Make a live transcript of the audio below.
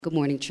Good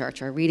morning,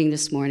 church. Our reading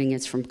this morning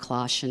is from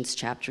Colossians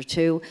chapter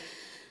 2,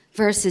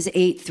 verses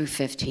 8 through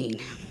 15.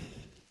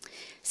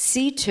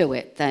 See to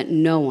it that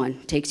no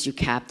one takes you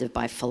captive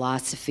by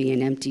philosophy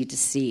and empty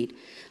deceit,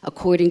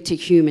 according to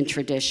human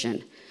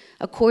tradition,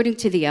 according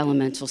to the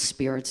elemental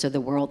spirits of the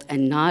world,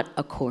 and not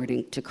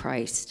according to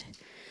Christ.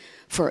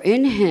 For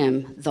in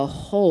him the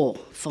whole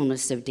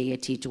fullness of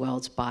deity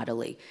dwells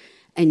bodily,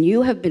 and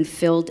you have been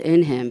filled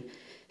in him,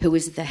 who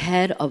is the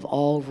head of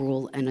all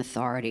rule and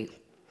authority.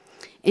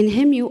 In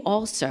him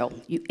also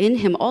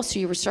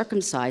you were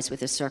circumcised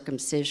with a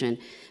circumcision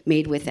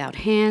made without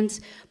hands,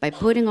 by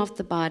putting off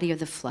the body of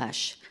the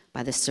flesh,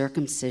 by the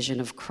circumcision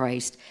of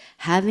Christ,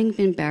 having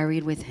been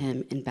buried with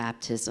him in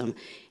baptism,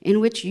 in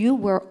which you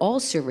were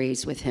also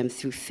raised with him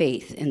through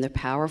faith in the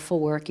powerful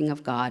working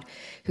of God,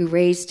 who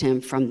raised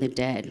him from the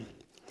dead.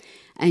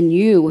 And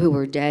you who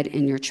were dead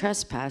in your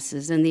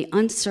trespasses and the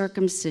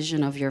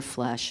uncircumcision of your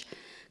flesh,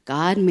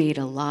 God made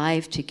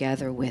alive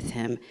together with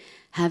him,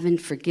 having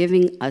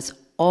forgiven us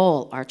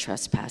all our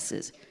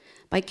trespasses,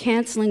 by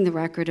canceling the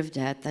record of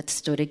debt that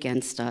stood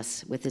against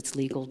us with its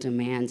legal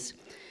demands.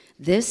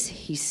 This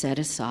he set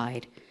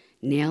aside,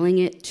 nailing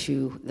it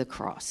to the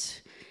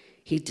cross.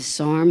 He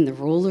disarmed the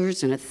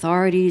rulers and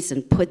authorities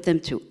and put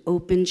them to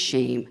open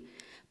shame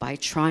by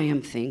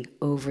triumphing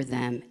over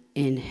them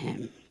in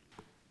him.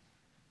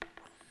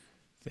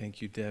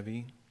 Thank you,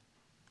 Debbie.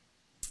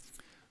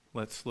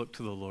 Let's look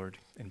to the Lord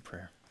in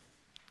prayer.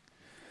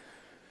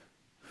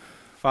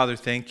 Father,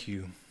 thank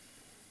you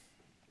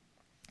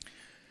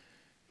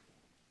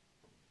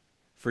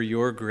for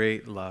your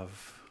great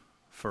love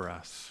for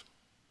us.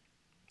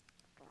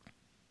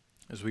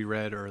 As we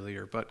read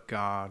earlier, but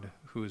God,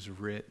 who is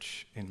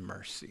rich in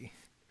mercy,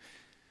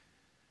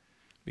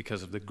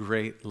 because of the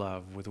great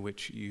love with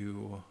which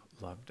you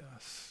loved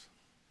us.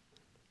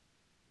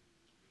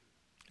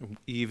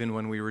 Even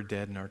when we were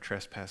dead in our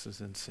trespasses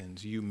and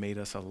sins, you made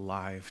us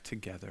alive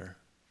together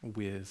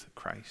with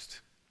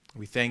Christ.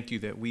 We thank you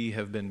that we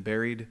have been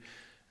buried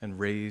and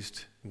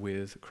raised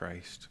with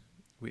Christ.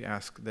 We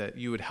ask that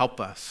you would help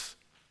us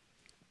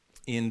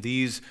in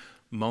these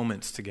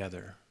moments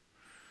together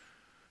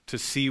to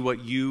see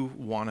what you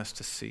want us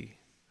to see,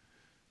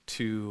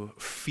 to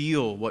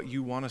feel what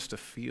you want us to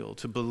feel,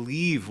 to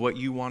believe what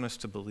you want us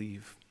to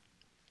believe,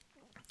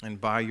 and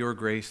by your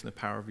grace and the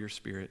power of your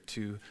Spirit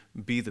to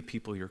be the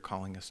people you're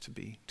calling us to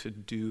be, to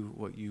do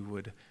what you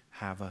would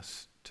have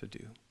us to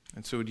do.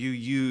 And so would you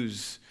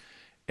use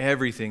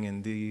everything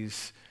in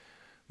these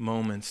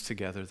moments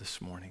together this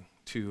morning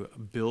to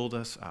build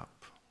us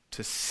up,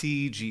 to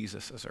see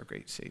Jesus as our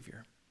great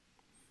Savior.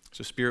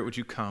 So Spirit, would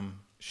you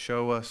come,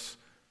 show us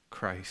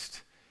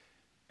Christ,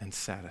 and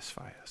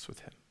satisfy us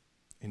with him.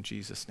 In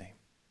Jesus' name,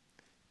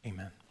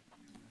 amen.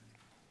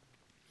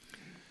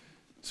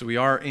 So we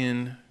are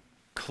in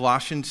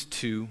Colossians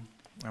 2,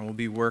 and we'll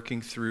be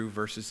working through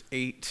verses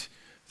 8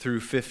 through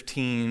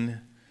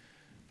 15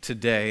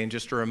 today. And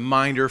just a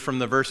reminder from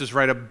the verses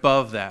right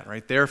above that,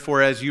 right?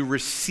 Therefore, as you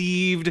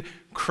received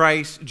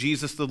Christ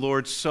Jesus the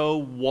Lord, so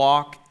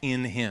walk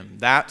in him.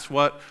 That's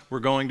what we're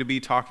going to be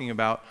talking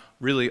about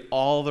really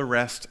all the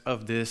rest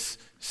of this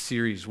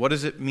series. What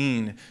does it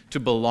mean to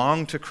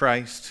belong to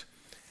Christ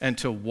and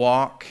to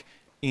walk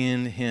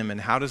in him?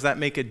 And how does that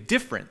make a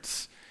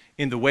difference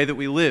in the way that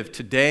we live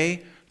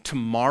today,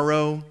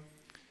 tomorrow,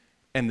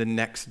 and the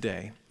next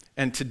day?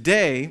 And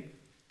today,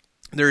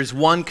 there is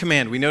one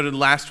command. We noted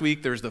last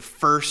week there's the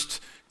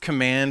first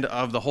command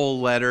of the whole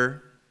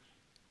letter,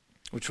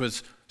 which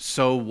was,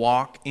 so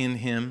walk in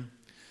him.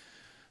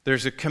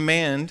 There's a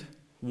command,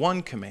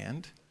 one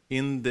command,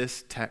 in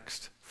this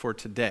text for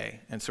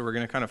today. And so we're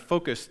going to kind of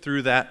focus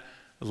through that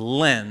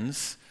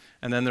lens,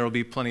 and then there will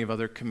be plenty of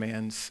other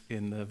commands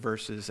in the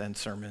verses and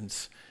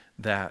sermons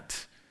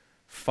that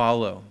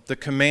follow. The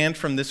command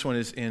from this one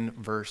is in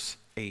verse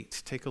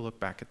 8. Take a look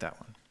back at that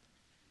one.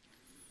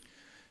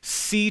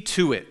 See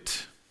to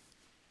it.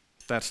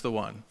 That's the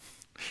one.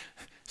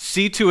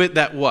 See to it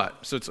that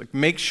what? So it's like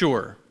make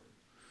sure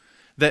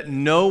that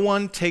no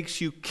one takes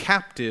you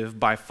captive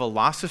by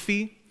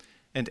philosophy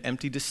and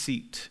empty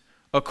deceit,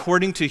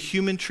 according to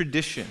human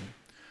tradition,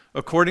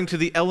 according to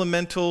the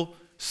elemental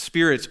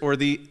spirits or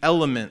the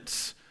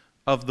elements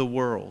of the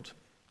world,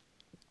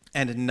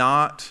 and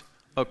not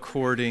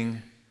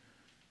according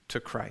to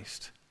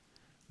Christ.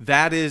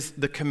 That is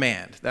the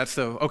command. That's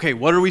okay,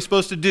 what are we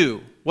supposed to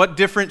do? What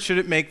difference should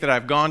it make that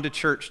I've gone to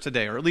church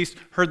today, or at least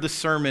heard the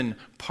sermon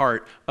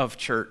part of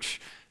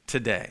church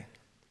today?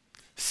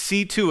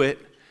 See to it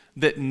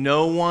that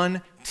no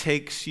one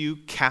takes you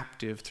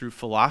captive through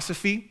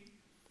philosophy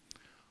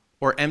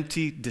or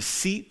empty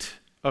deceit,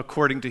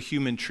 according to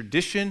human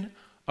tradition,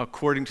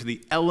 according to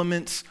the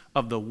elements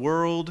of the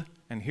world,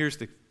 and here's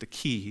the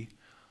key,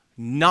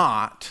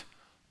 not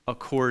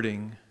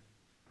according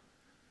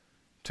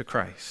to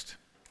Christ.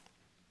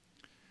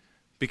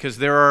 Because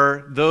there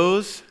are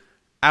those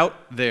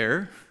out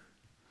there,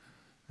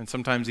 and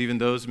sometimes even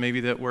those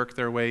maybe that work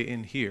their way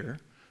in here,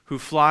 who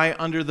fly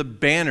under the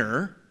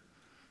banner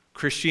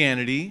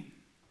Christianity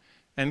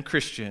and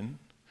Christian,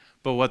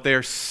 but what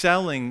they're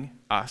selling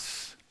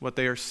us what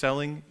they are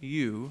selling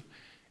you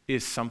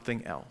is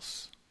something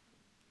else.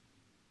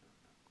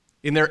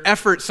 In their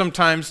effort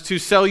sometimes to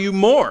sell you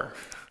more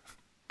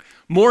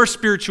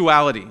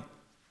spirituality,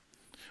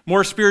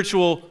 more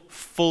spiritual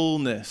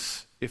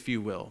fullness, if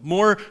you will,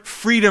 more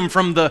freedom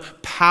from the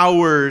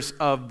powers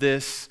of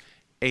this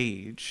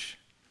age.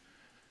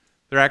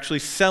 They're actually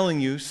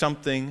selling you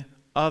something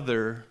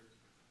other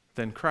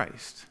than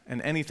Christ.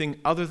 And anything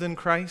other than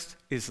Christ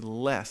is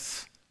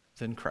less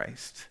than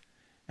Christ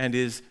and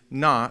is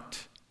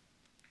not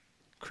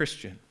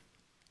Christian.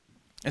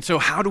 And so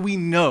how do we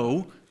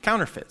know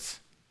counterfeits?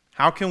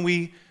 How can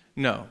we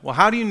know? Well,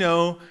 how do you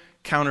know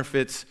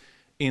counterfeits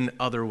in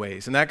other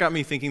ways? And that got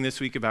me thinking this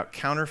week about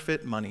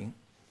counterfeit money.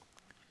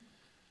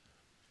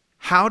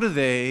 How do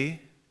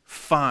they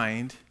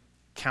find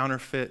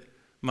counterfeit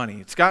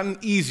money? It's gotten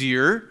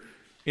easier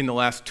in the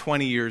last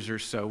 20 years or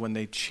so when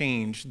they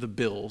changed the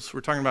bills.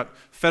 We're talking about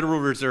Federal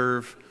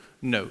Reserve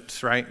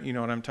notes, right? You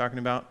know what I'm talking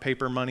about?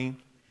 Paper money.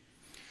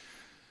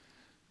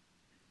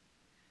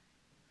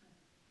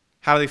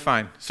 How do they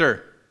find?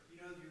 Sir? You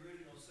know the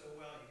original so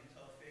well, you can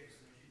tell a fake as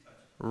soon as you touch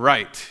it.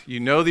 Right. You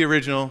know the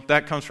original.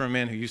 That comes from a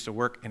man who used to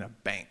work in a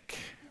bank,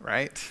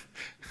 right?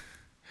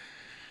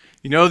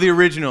 You know the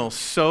original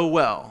so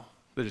well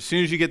that as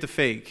soon as you get the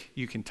fake,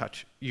 you can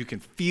touch, you can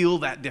feel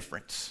that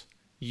difference.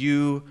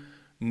 You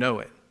know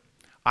it.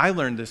 I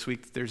learned this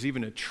week that there's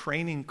even a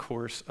training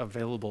course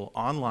available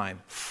online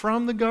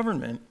from the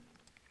government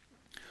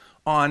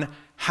on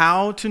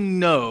how to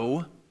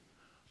know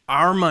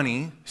our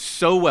money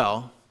so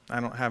well. I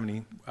don't have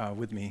any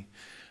with me.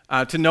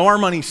 To know our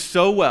money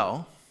so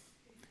well,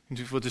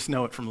 we'll just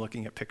know it from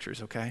looking at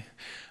pictures, okay?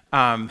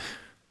 That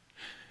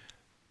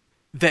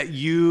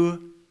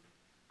you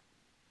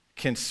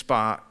can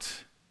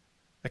spot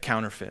a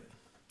counterfeit.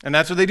 And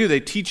that's what they do.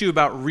 They teach you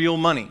about real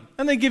money.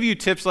 And they give you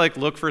tips like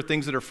look for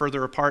things that are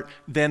further apart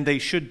than they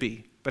should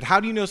be. But how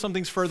do you know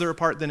something's further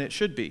apart than it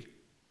should be?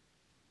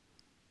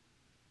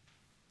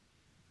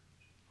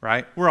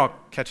 Right? We're all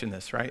catching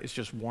this, right? It's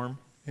just warm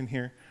in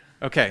here.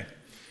 Okay,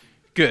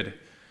 good.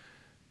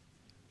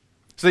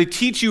 So they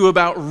teach you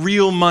about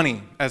real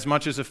money as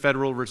much as a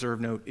Federal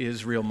Reserve note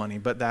is real money,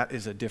 but that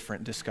is a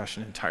different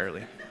discussion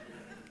entirely.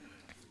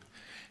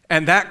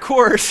 And that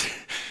course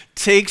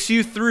takes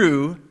you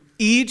through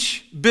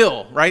each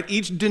bill, right?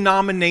 Each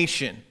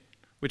denomination,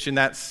 which in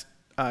that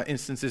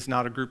instance is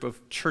not a group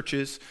of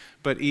churches,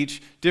 but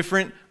each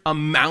different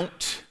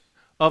amount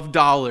of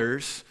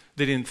dollars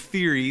that in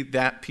theory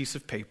that piece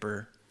of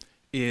paper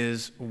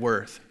is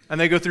worth. And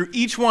they go through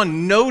each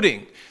one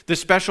noting the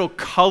special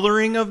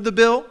coloring of the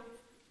bill.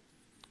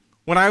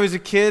 When I was a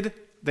kid,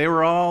 they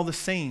were all the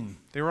same.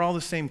 They were all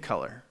the same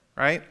color,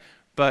 right?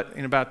 But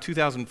in about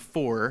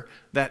 2004,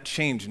 that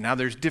changed. Now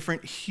there's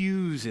different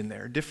hues in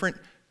there, different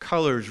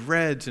colors,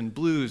 reds and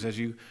blues as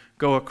you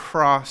go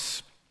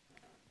across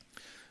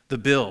the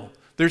bill.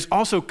 There's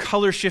also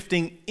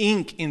color-shifting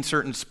ink in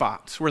certain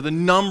spots where the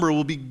number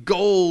will be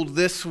gold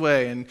this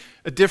way and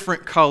a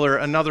different color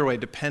another way,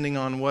 depending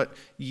on what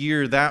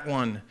year that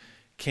one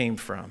came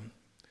from.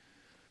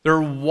 There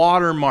are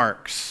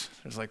watermarks.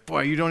 It's like,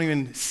 boy, you don't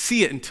even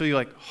see it until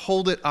you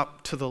hold it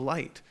up to the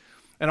light.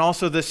 And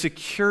also the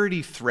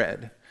security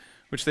thread,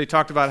 which they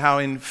talked about how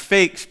in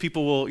fakes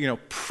people will,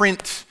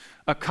 print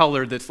a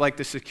color that's like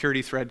the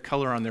security thread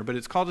color on there, but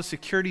it's called a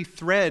security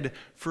thread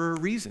for a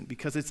reason,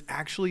 because it's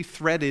actually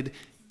threaded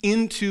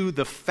into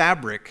the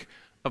fabric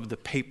of the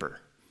paper.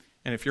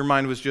 And if your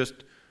mind was just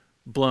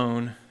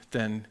blown,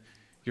 then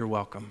you're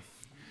welcome.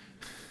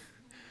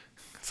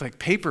 It's like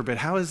paper, but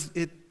how is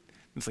it?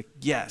 It's like,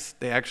 yes,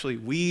 they actually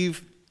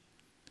weave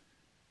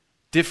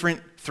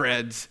different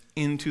threads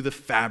into the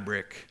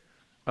fabric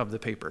of the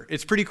paper.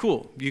 It's pretty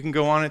cool. You can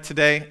go on it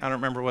today. I don't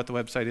remember what the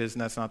website is,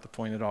 and that's not the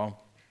point at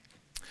all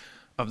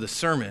of the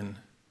sermon.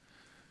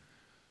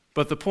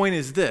 But the point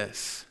is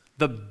this: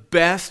 the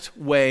best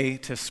way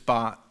to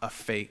spot a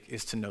fake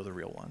is to know the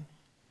real one.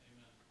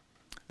 Amen.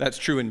 That's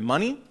true in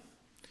money,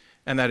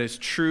 and that is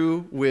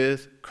true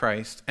with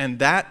Christ. And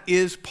that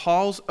is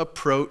Paul's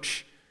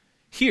approach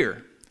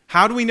here.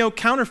 How do we know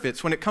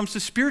counterfeits when it comes to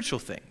spiritual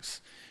things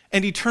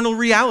and eternal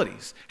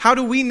realities? How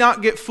do we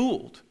not get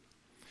fooled?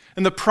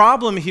 And the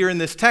problem here in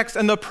this text,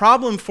 and the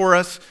problem for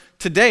us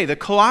today, the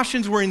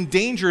Colossians were in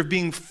danger of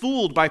being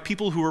fooled by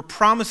people who were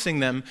promising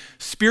them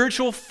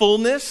spiritual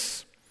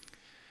fullness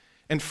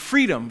and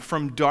freedom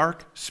from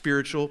dark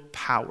spiritual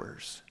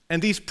powers.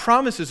 And these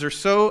promises are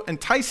so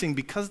enticing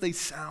because they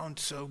sound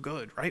so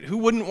good, right? Who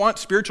wouldn't want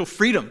spiritual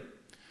freedom?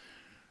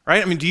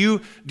 Right? I mean, do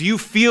you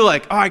feel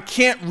like, I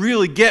can't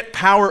really get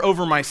power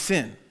over my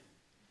sin?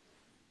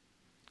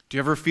 Do you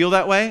ever feel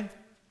that way?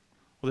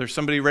 Well, there's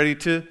somebody ready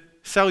to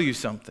sell you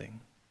something.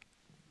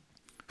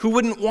 Who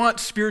wouldn't want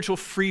spiritual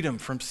freedom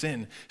from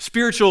sin?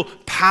 Spiritual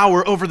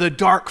power over the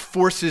dark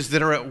forces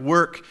that are at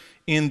work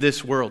in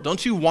this world.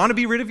 Don't you want to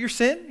be rid of your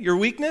sin, your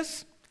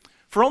weakness?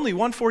 For only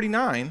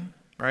 $149,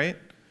 right?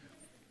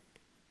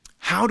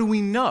 How do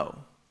we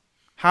know?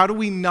 How do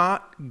we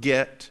not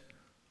get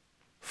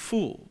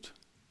fooled?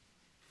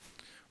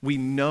 We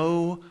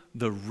know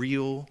the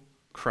real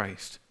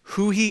Christ,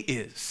 who he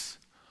is,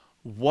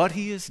 what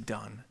he has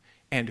done,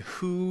 and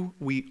who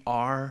we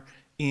are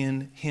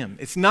in him.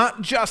 It's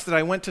not just that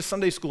I went to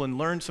Sunday school and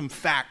learned some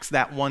facts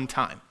that one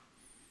time.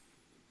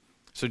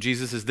 So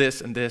Jesus is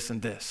this and this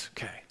and this.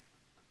 Okay.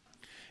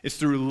 It's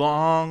through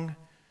long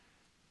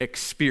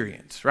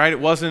experience, right? It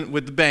wasn't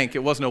with the bank.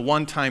 It wasn't a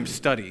one-time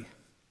study,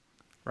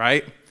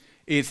 right?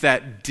 It's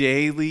that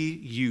daily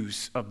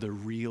use of the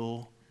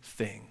real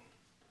thing.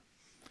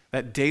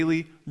 That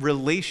daily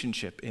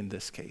relationship in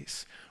this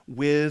case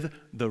with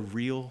the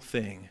real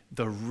thing,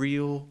 the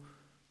real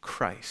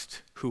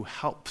Christ who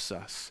helps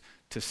us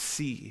to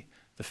see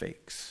the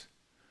fakes,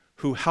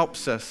 who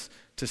helps us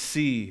to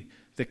see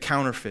the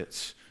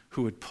counterfeits,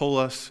 who would pull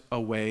us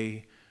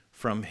away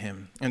from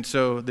him. And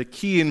so the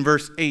key in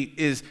verse 8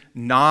 is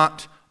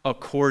not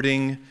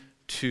according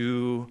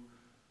to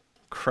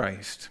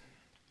Christ.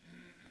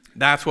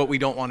 That's what we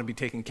don't want to be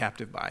taken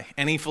captive by.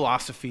 Any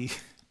philosophy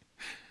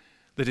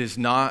that is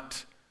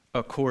not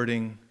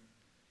according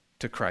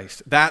to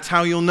Christ. That's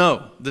how you'll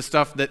know the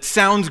stuff that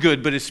sounds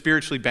good but is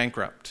spiritually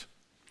bankrupt.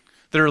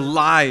 That are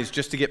lies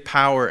just to get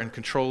power and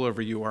control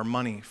over you or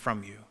money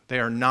from you. They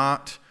are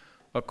not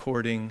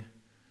according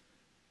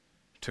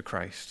to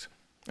Christ.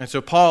 And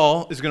so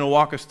Paul is going to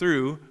walk us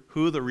through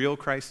who the real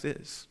Christ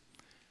is,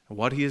 and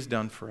what he has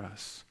done for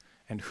us,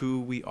 and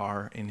who we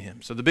are in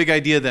him. So the big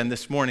idea then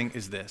this morning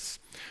is this.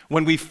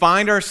 When we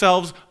find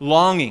ourselves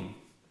longing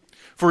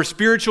for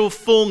spiritual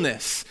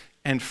fullness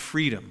and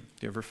freedom,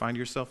 do you ever find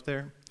yourself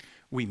there?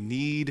 We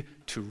need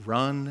to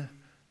run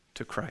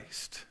to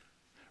Christ,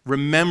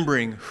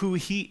 remembering who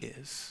he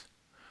is,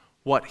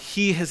 what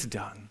he has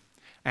done,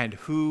 and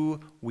who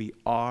we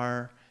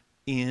are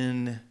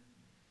in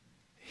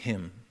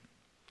him.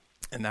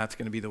 And that's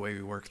going to be the way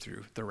we work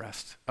through the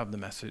rest of the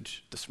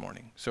message this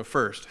morning. So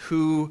first,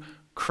 who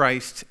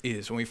Christ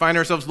is. When we find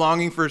ourselves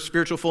longing for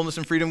spiritual fullness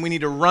and freedom, we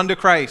need to run to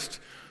Christ.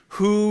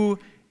 Who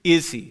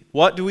is he?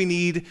 What do we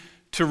need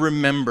to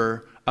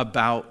remember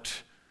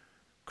about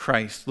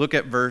Christ? Look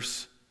at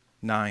verse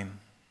 9.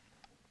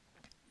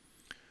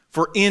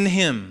 For in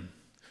him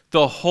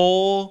the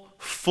whole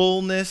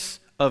fullness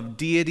of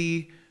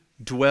deity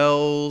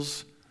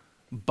dwells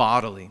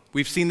bodily.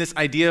 We've seen this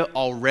idea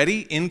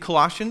already in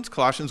Colossians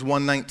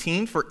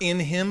 1:19. For in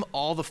him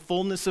all the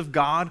fullness of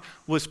God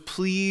was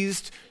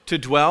pleased to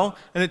dwell.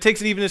 And it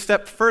takes it even a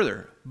step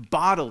further,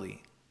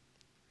 bodily.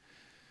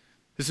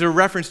 This is a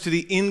reference to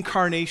the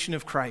incarnation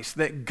of Christ,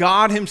 that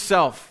God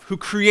himself, who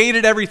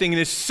created everything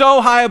and is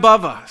so high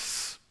above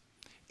us,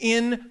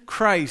 in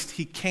Christ,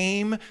 he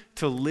came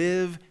to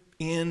live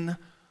in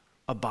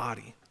a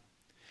body.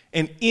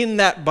 And in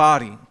that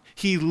body,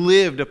 he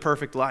lived a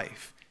perfect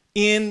life.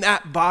 In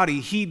that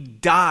body, he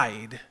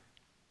died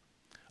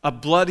a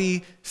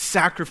bloody,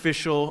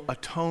 sacrificial,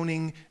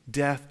 atoning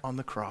death on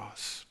the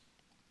cross.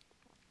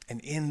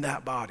 And in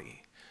that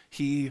body,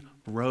 he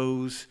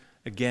rose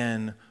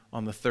again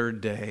on the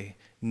third day,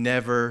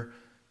 never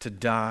to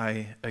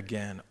die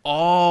again.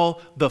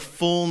 All the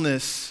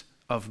fullness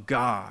of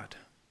God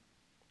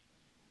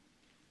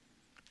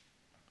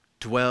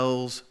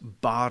dwells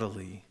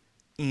bodily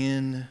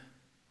in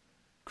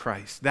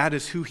Christ. That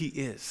is who he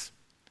is.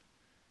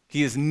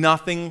 He is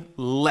nothing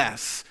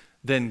less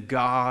than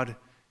God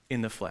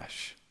in the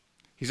flesh.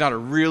 He's not a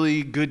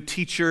really good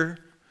teacher.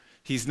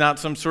 He's not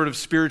some sort of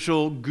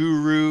spiritual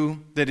guru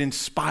that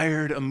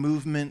inspired a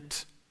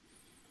movement.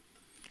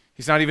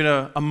 He's not even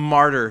a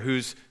martyr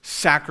whose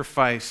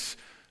sacrifice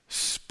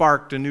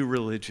sparked a new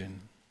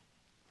religion.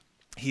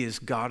 He is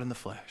God in the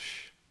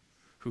flesh,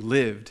 who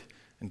lived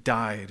and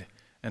died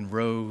and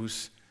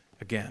rose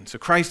again. So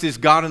Christ is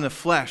God in the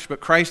flesh,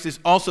 but Christ is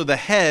also the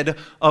head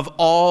of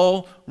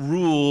all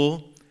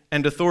rule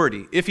and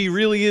authority. If he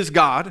really is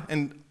God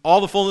and all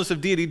the fullness of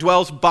deity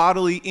dwells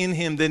bodily in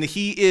him, then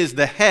he is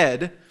the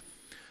head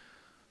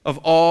of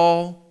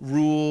all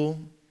rule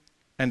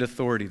and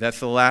authority. That's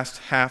the last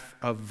half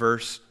of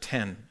verse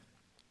 10.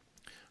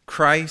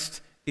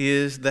 Christ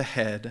is the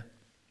head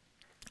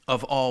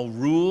of all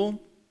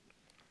rule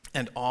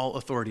and all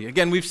authority.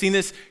 Again, we've seen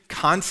this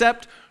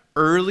concept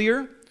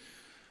earlier.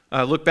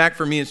 Look back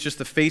for me, it's just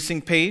the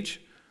facing page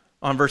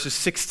on verses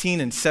 16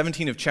 and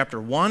 17 of chapter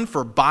 1.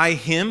 For by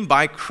him,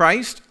 by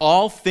Christ,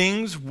 all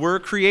things were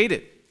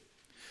created,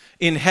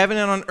 in heaven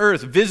and on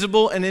earth,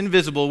 visible and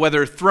invisible,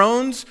 whether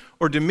thrones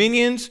or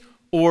dominions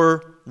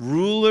or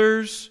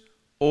rulers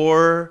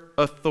or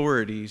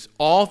authorities.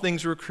 All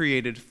things were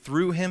created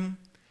through him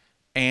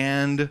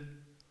and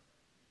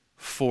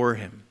for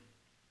him.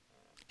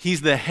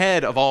 He's the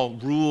head of all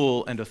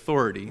rule and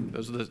authority.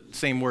 Those are the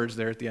same words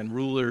there at the end,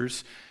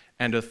 rulers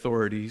and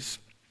authorities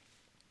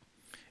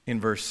in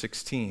verse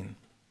 16.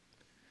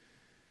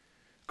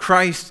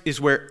 Christ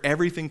is where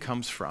everything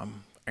comes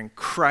from, and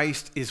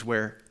Christ is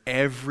where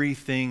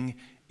everything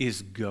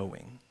is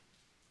going.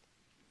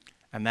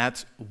 And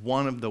that's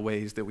one of the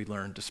ways that we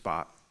learn to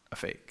spot a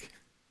fake.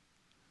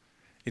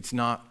 It's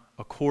not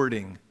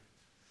according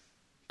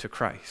to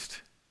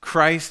Christ.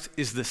 Christ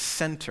is the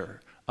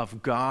center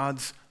of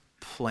God's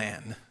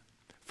plan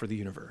for the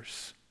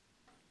universe.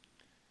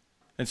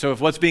 And so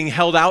if what's being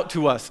held out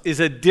to us is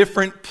a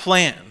different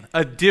plan,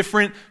 a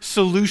different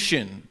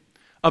solution,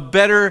 a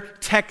better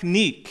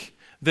technique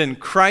than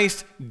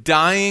Christ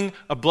dying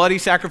a bloody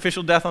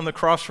sacrificial death on the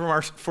cross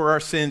for our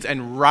sins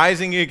and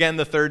rising again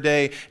the third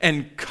day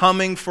and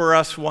coming for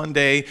us one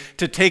day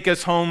to take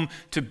us home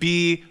to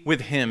be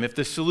with him, if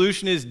the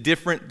solution is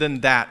different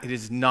than that, it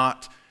is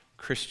not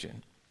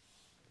Christian.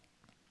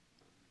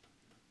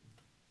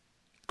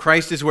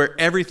 Christ is where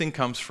everything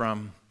comes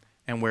from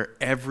and where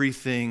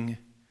everything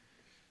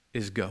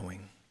is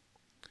going.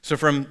 So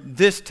from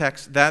this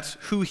text, that's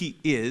who he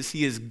is.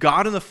 He is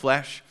God in the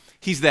flesh.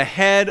 He's the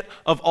head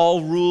of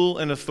all rule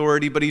and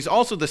authority, but he's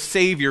also the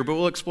Savior. But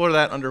we'll explore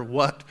that under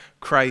what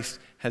Christ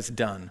has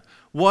done.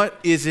 What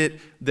is it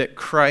that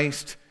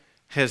Christ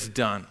has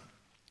done?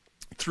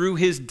 Through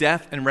his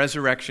death and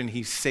resurrection,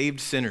 he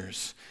saved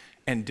sinners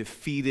and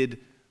defeated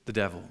the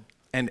devil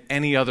and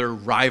any other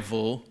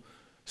rival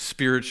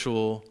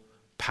spiritual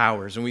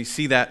powers. And we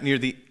see that near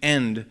the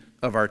end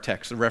of our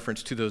text, a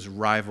reference to those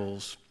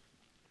rivals.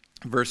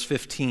 Verse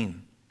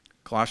 15,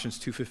 Colossians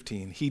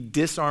 2:15. He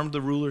disarmed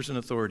the rulers and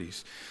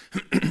authorities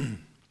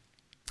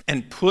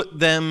and put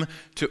them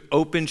to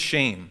open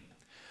shame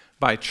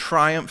by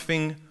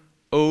triumphing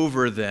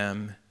over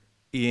them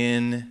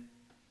in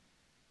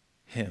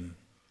him.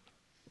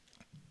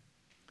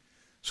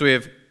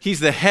 So he's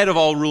the head of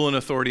all rule and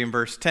authority in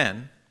verse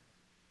 10.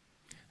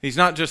 He's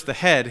not just the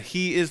head,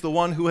 he is the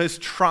one who has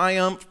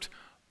triumphed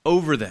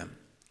over them.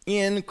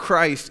 In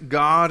Christ,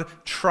 God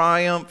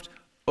triumphed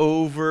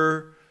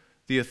over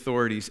the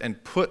authorities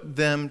and put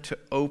them to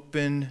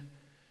open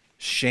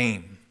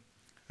shame.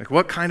 Like,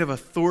 what kind of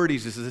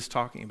authorities is this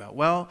talking about?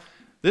 Well,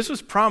 this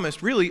was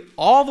promised really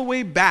all the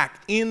way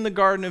back in the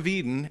Garden of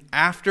Eden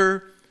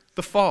after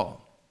the fall.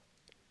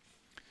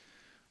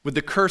 With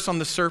the curse on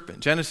the serpent,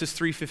 Genesis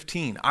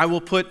 3:15. I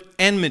will put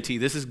enmity,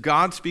 this is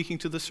God speaking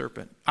to the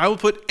serpent. I will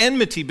put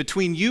enmity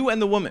between you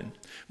and the woman,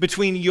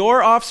 between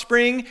your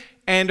offspring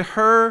and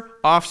her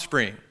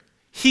offspring.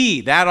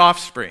 He, that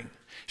offspring,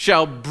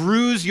 shall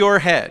bruise your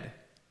head,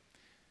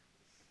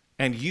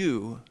 and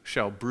you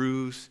shall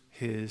bruise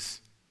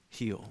his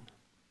heel.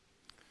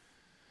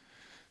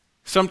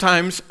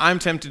 Sometimes I'm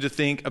tempted to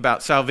think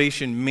about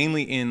salvation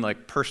mainly in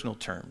like personal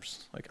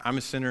terms. Like, I'm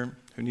a sinner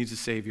who needs a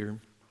savior.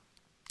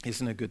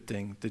 Isn't it a good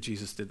thing that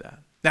Jesus did that?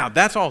 Now,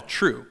 that's all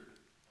true,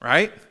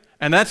 right?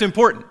 And that's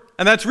important.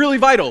 And that's really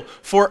vital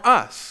for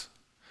us.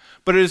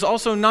 But it is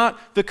also not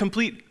the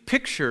complete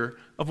picture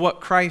of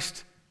what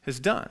Christ has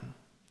done.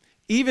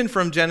 Even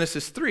from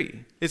Genesis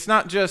 3, it's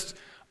not just,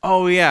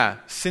 oh yeah,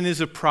 sin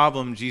is a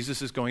problem.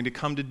 Jesus is going to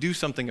come to do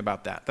something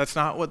about that. That's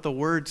not what the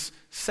words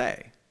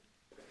say.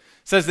 It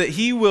says that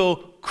he will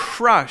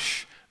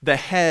crush the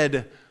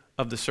head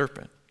of the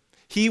serpent.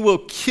 He will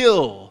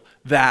kill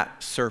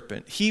that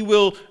serpent. He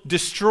will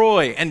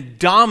destroy and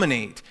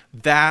dominate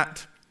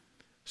that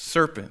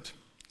serpent.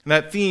 And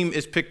that theme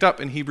is picked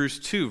up in Hebrews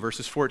 2,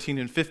 verses 14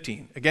 and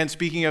 15. Again,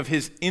 speaking of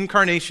his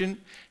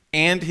incarnation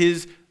and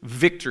his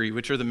victory,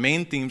 which are the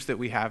main themes that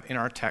we have in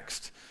our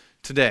text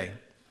today.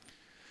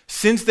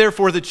 Since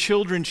therefore the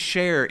children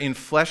share in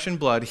flesh and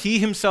blood, he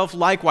himself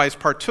likewise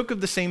partook of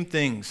the same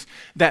things,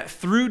 that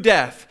through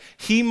death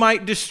he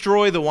might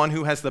destroy the one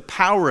who has the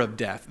power of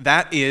death,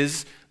 that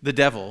is, the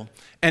devil,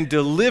 and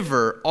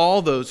deliver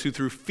all those who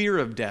through fear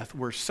of death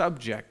were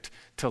subject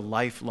to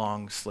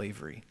lifelong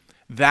slavery.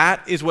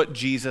 That is what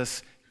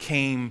Jesus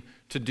came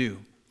to do.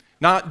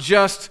 Not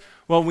just,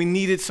 well, we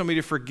needed somebody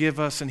to forgive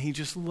us and he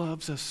just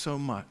loves us so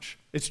much.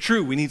 It's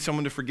true, we need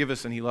someone to forgive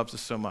us and he loves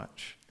us so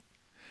much.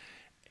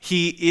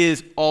 He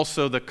is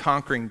also the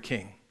conquering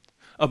king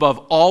above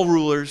all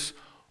rulers,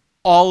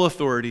 all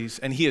authorities,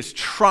 and he has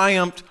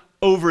triumphed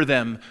over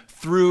them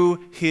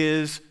through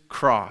his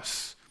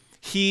cross.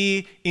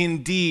 He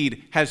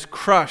indeed has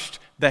crushed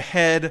the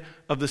head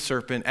of the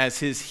serpent as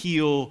his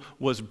heel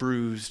was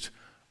bruised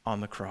on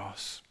the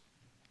cross.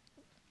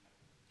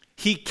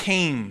 He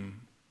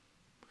came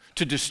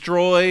to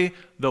destroy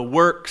the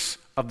works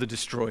of the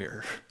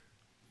destroyer.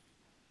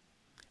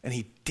 And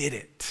he did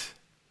it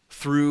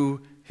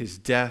through his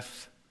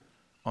death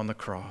on the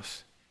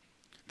cross.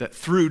 That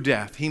through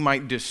death he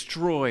might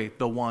destroy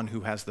the one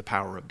who has the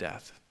power of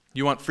death.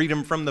 You want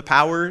freedom from the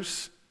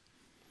powers?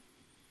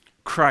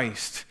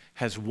 Christ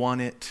has won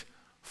it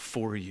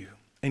for you.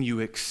 And you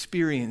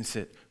experience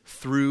it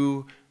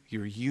through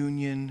your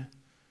union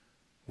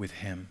with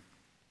him.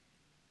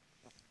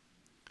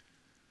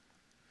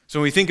 So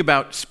when we think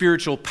about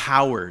spiritual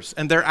powers,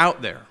 and they're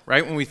out there,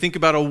 right? When we think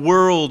about a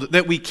world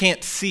that we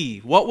can't see,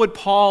 what would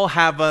Paul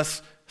have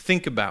us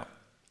think about?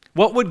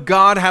 What would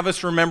God have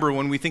us remember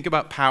when we think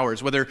about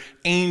powers, whether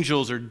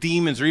angels or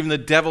demons or even the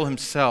devil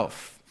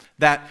himself,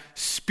 that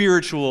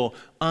spiritual,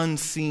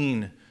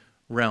 unseen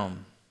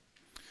realm?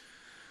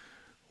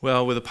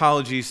 Well, with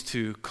apologies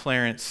to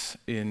Clarence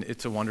in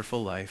It's a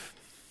Wonderful Life,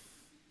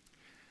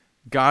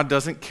 God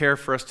doesn't care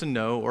for us to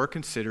know or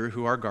consider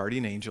who our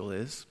guardian angel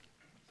is.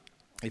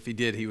 If he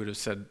did, he would have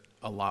said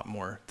a lot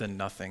more than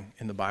nothing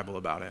in the Bible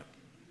about it.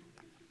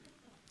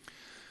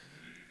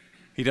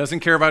 He doesn't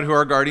care about who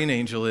our guardian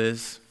angel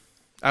is.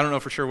 I don't know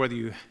for sure whether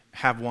you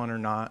have one or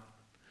not.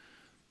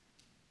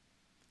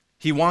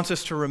 He wants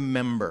us to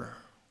remember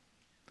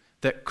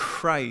that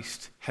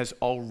Christ has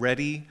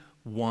already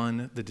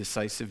won the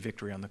decisive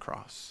victory on the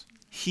cross.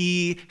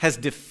 He has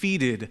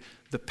defeated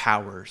the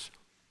powers,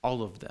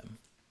 all of them.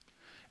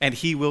 And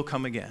he will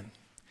come again.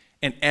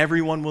 And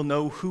everyone will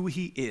know who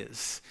he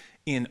is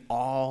in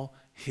all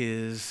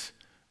his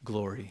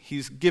glory.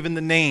 He's given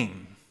the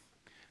name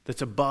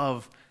that's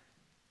above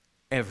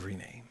every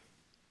name.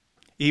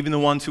 Even the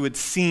ones who would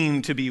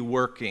seem to be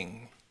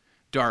working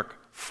dark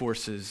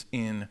forces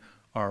in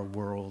our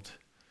world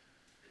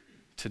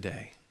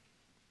today.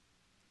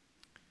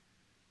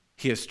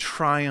 He has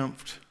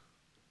triumphed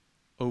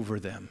over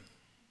them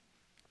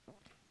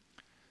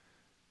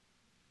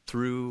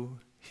through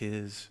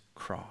his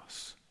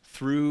cross,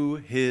 through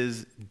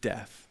his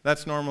death.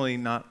 That's normally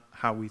not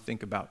how we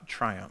think about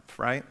triumph,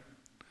 right?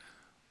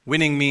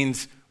 Winning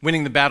means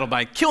winning the battle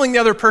by killing the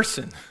other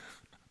person,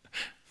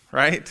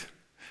 right?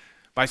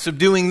 By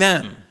subduing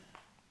them.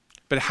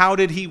 But how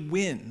did he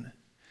win?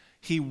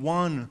 He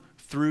won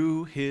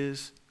through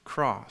his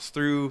cross,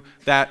 through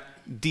that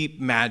deep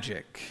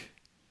magic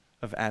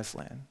of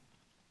Aslan.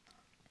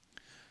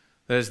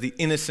 That as the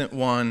innocent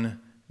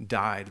one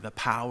died, the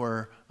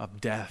power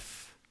of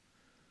death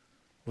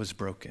was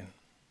broken.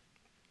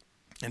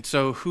 And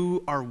so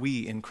who are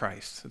we in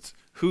Christ? It's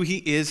who he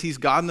is. He's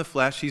God in the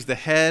flesh. He's the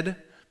head,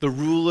 the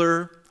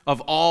ruler of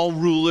all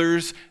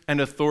rulers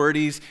and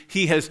authorities.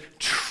 He has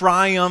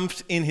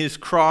triumphed in his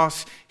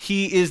cross.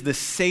 He is the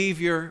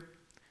Savior.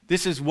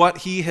 This is what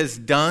he has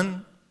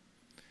done.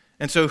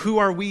 And so who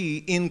are we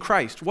in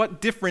Christ?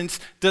 What difference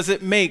does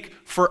it make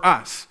for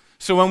us?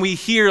 So when we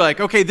hear like,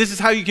 okay, this is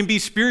how you can be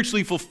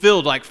spiritually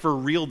fulfilled, like for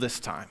real this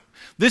time.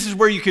 This is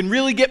where you can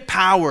really get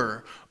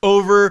power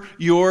over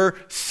your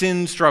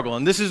sin struggle.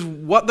 And this is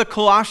what the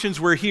Colossians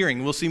were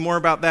hearing. We'll see more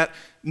about that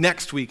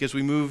next week as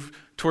we move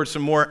towards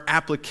some more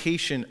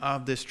application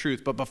of this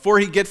truth. But before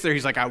he gets there,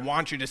 he's like, I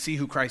want you to see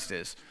who Christ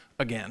is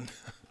again.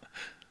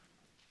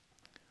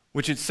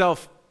 Which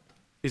itself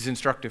is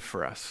instructive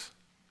for us.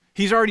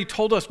 He's already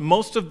told us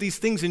most of these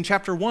things in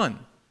chapter 1.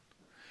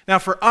 Now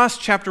for us,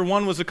 chapter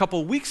 1 was a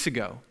couple weeks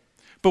ago.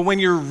 But when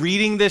you're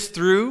reading this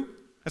through,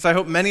 as I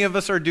hope many of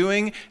us are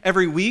doing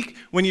every week,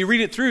 when you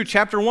read it through,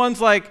 chapter 1's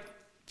like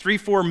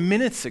 3-4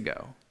 minutes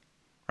ago.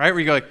 Right? Where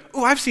you go like,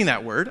 oh, I've seen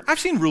that word. I've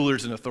seen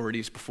rulers and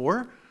authorities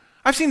before.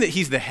 I've seen that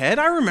he's the head.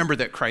 I remember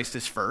that Christ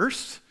is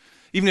first.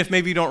 Even if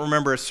maybe you don't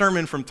remember a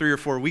sermon from 3 or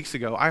 4 weeks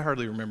ago, I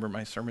hardly remember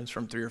my sermons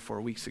from 3 or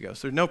 4 weeks ago.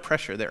 So there's no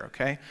pressure there,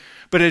 okay?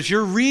 But as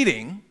you're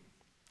reading,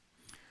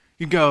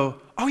 you go,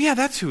 oh yeah,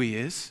 that's who he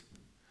is.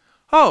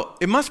 Oh,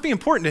 it must be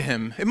important to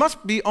him. It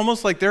must be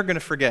almost like they're going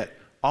to forget.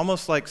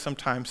 Almost like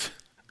sometimes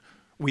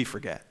we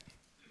forget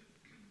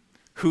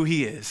who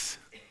he is,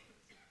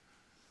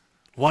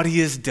 what he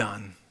has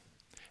done,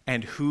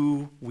 and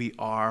who we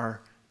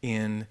are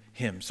in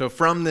him. So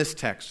from this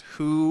text,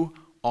 who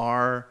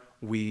are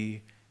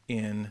we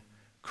in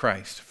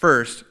Christ?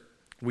 First,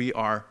 we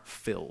are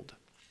filled.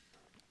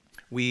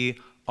 We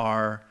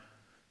are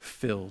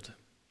filled.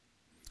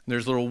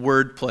 There's a little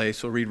word play,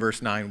 so read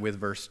verse 9 with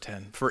verse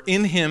 10. For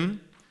in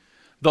him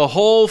the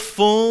whole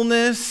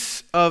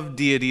fullness of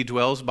deity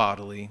dwells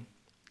bodily,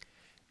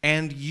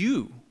 and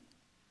you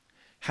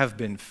have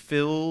been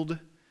filled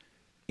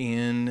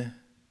in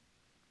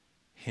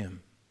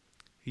him.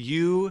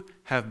 You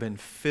have been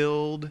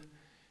filled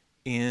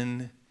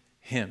in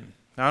him.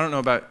 Now, I don't know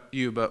about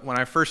you, but when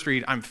I first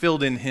read, I'm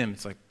filled in him,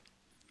 it's like,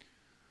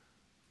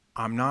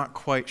 I'm not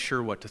quite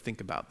sure what to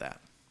think about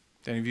that.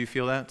 Do any of you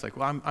feel that? It's like,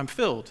 well, I'm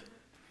filled.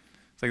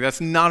 It's like,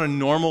 that's not a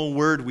normal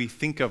word we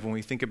think of when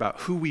we think about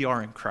who we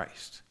are in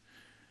Christ.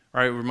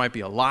 Right? We might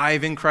be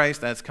alive in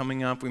Christ, that's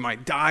coming up. We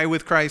might die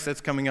with Christ,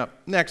 that's coming up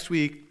next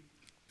week.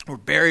 We're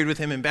buried with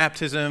him in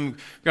baptism.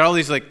 We've got all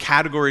these like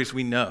categories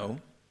we know.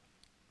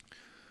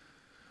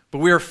 But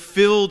we are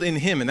filled in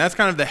him, and that's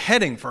kind of the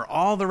heading for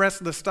all the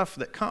rest of the stuff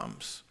that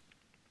comes.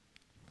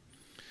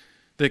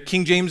 The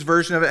King James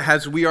Version of it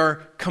has, we are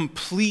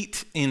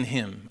complete in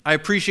him. I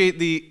appreciate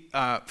the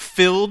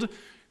filled,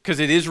 because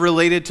it is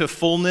related to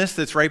fullness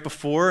that's right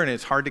before, and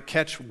it's hard to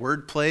catch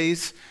word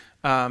plays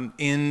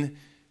in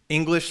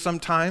English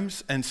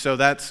sometimes, and so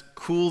that's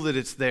cool that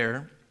it's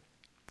there.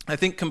 I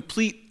think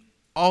complete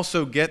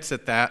also gets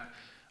at that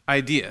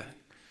idea.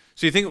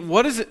 So you think,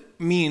 what does it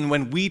mean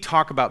when we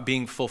talk about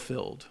being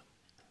fulfilled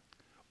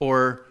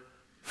or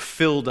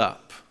filled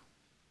up?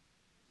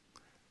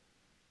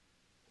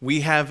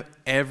 We have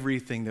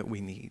everything that we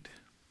need.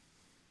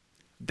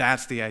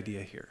 That's the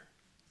idea here.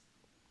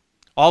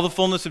 All the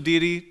fullness of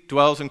deity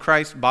dwells in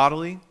Christ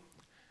bodily,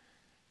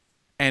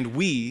 and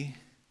we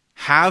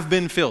have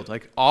been filled,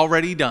 like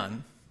already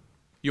done.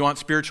 You want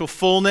spiritual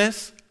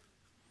fullness?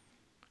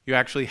 You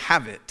actually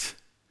have it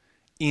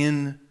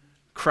in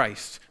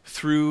Christ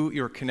through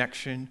your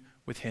connection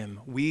with him.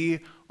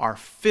 We are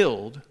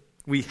filled,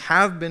 we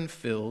have been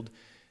filled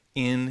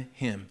in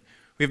him.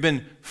 We've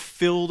been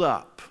filled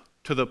up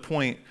to the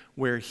point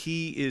where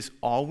he is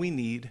all we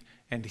need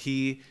and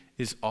he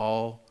is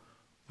all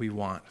we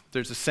want.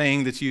 There's a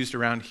saying that's used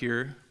around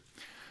here,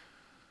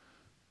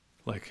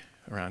 like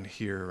around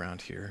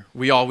here.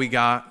 We all we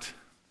got,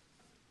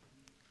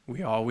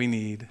 we all we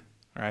need,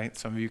 right?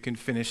 Some of you can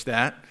finish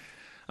that.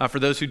 For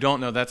those who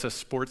don't know, that's a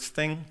sports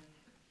thing.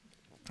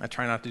 I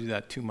try not to do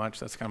that too much.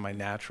 That's kind of my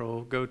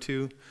natural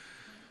go-to.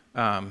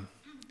 But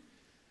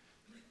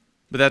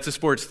that's a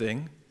sports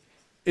thing.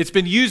 It's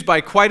been used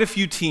by quite a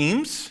few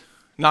teams,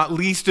 not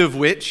least of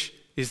which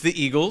is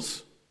the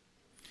Eagles.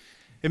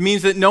 It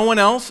means that no one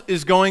else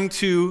is going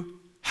to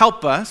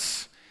help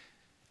us,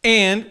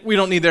 and we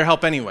don't need their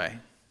help anyway,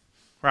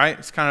 right?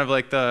 It's kind of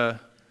like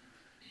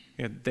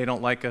they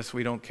don't like us,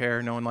 we don't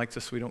care. No one likes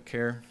us, we don't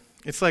care.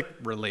 It's like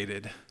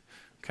related,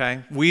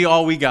 okay? We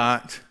all we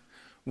got.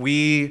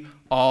 We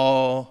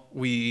all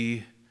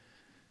we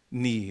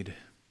need.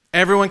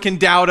 Everyone can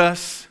doubt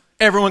us.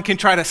 Everyone can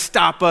try to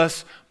stop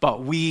us,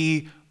 but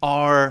we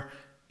are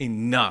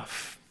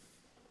enough.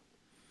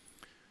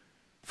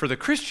 For the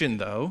Christian,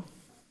 though,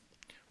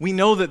 we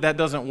know that that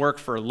doesn't work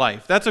for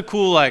life. That's a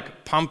cool,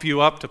 like, pump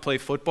you up to play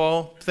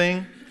football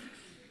thing.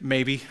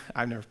 Maybe.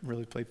 I've never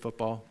really played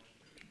football,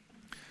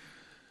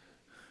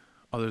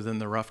 other than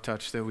the rough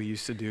touch that we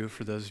used to do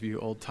for those of you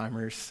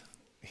old-timers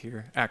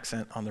here.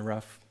 Accent on the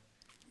rough.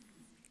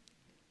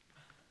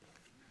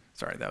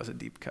 Sorry, that was a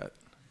deep cut.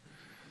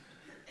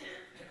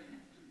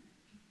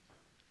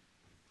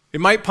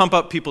 It might pump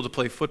up people to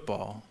play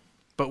football,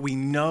 but we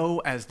know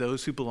as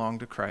those who belong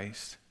to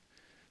Christ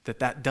that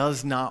that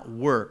does not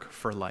work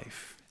for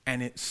life,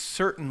 and it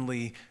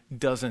certainly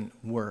doesn't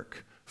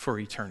work for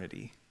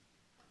eternity.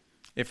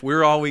 If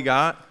we're all we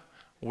got,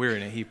 we're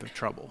in a heap of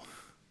trouble.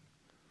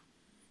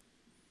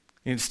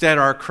 Instead,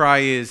 our cry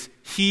is,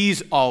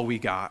 He's all we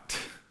got,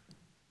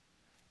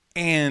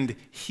 and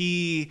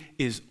He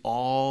is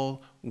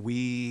all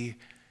we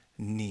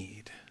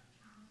need.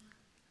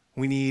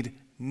 We need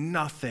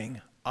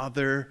nothing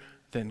other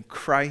than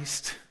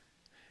Christ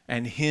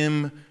and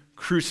Him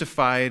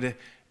crucified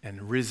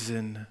and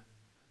risen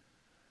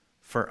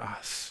for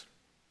us.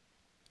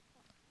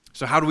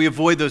 So how do we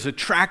avoid those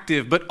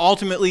attractive but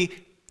ultimately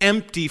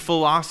empty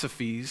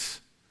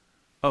philosophies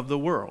of the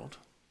world?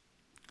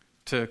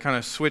 To kind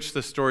of switch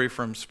the story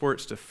from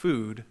sports to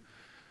food,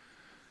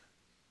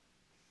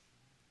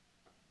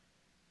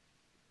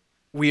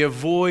 we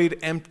avoid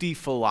empty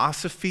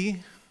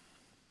philosophy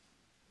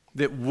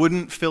that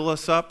wouldn't fill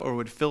us up or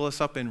would fill us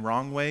up in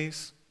wrong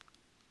ways,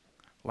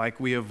 like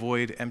we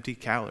avoid empty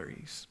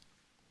calories.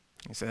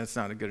 You say, that's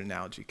not a good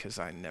analogy because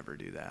I never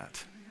do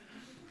that.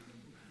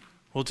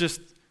 Well,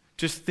 just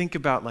think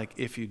about like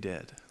if you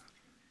did.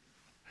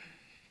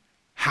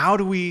 How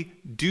do we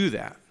do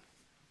that?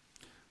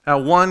 Now,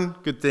 one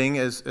good thing,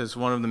 as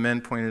one of the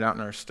men pointed out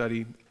in our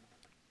study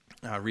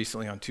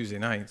recently on Tuesday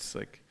nights,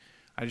 like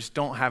I just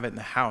don't have it in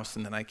the house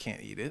and then I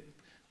can't eat it.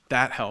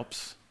 That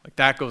helps. Like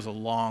that goes a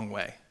long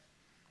way,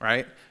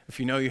 right? If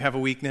you know you have a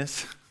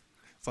weakness,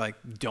 it's like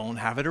don't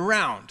have it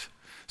around.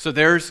 So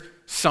there's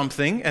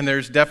something, and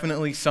there's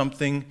definitely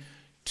something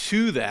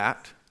to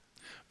that.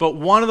 But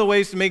one of the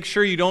ways to make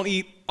sure you don't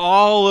eat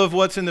all of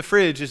what's in the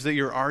fridge is that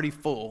you're already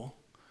full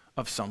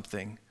of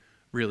something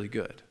really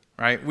good,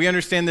 right? We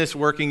understand this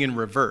working in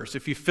reverse.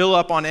 If you fill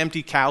up on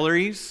empty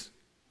calories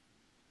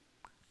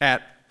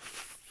at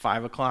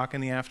 5 o'clock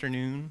in the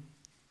afternoon,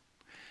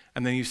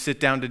 and then you sit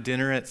down to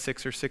dinner at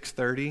 6 or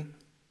 6:30,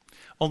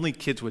 only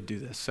kids would do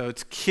this. So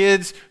it's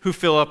kids who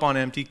fill up on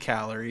empty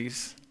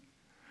calories,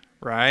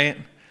 right?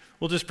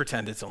 We'll just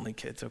pretend it's only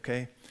kids,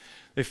 okay?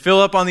 They fill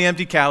up on the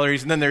empty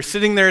calories, and then they're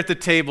sitting there at the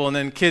table, and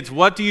then kids,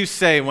 what do you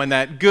say when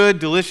that good,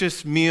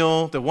 delicious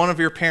meal that one of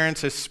your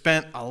parents has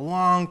spent a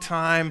long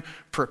time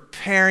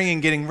preparing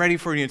and getting ready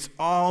for you, it's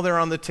all there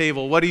on the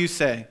table. What do you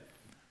say?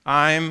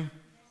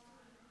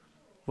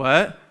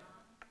 What?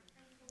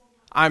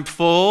 I'm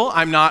full.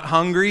 I'm not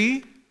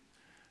hungry,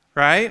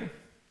 right?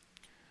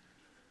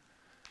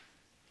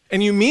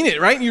 And you mean it,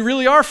 right? You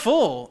really are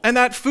full. And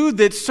that food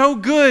that's so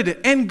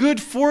good and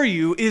good for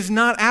you is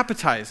not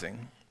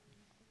appetizing.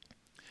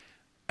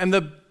 And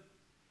the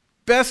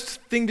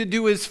best thing to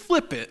do is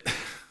flip it,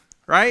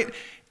 right?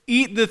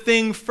 Eat the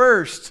thing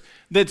first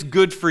that's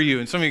good for you.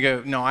 And some of you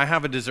go, no, I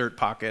have a dessert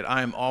pocket.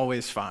 I'm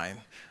always fine.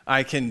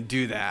 I can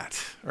do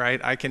that, right?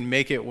 I can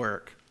make it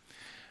work.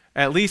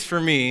 At least for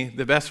me,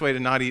 the best way to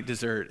not eat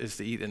dessert is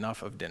to eat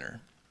enough of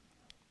dinner.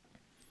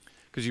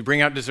 Because you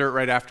bring out dessert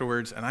right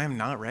afterwards, and I am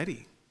not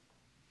ready.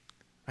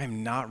 I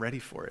am not ready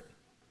for it.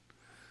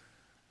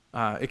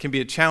 It can be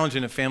a challenge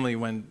in a family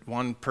when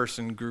one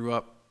person grew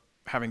up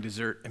having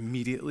dessert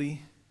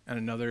immediately and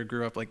another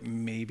grew up like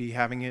maybe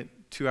having it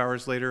 2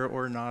 hours later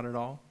or not at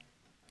all.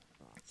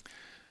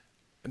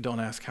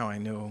 Don't ask how I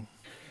know.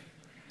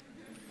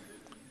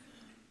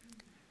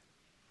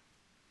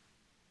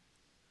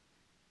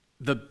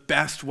 The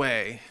best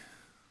way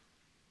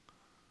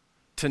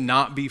to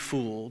not be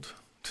fooled,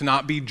 to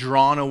not be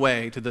drawn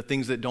away to the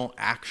things that don't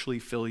actually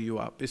fill you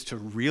up, is to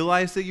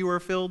realize that you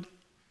are filled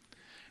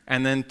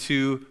and then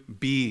to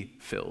be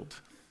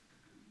filled.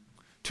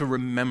 To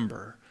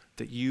remember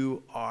that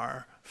you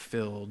are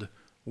filled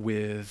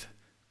with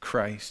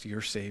Christ,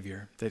 your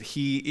Savior, that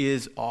he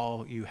is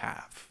all you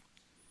have,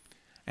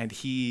 and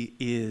he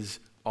is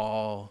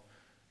all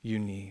you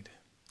need.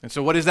 And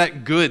so what is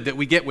that good that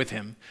we get with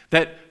him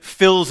that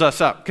fills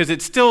us up? Because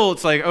it's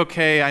like,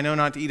 okay, I know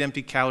not to eat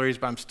empty calories,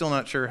 but I'm still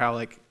not sure how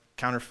like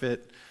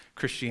counterfeit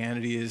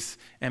Christianity is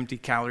empty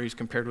calories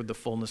compared with the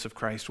fullness of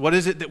Christ. What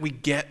is it that we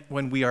get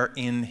when we are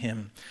in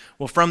him?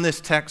 Well, from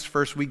this text,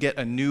 first we get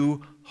a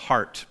new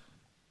heart.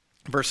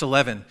 Verse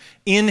 11,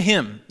 in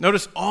him.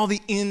 Notice all the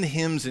in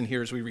hims in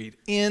here as we read.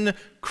 In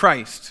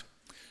Christ.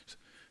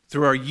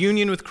 Through our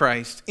union with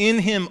Christ, in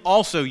him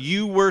also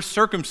you were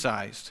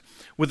circumcised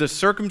with a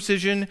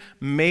circumcision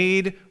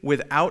made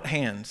without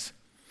hands,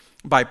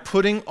 by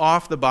putting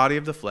off the body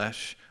of the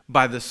flesh,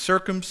 by the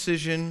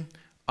circumcision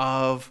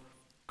of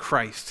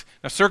Christ.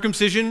 Now,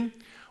 circumcision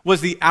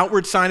was the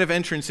outward sign of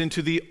entrance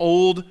into the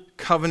old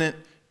covenant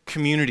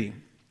community.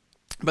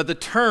 But the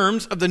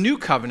terms of the new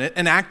covenant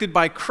enacted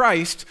by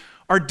Christ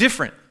are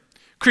different.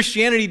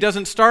 Christianity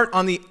doesn't start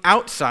on the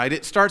outside,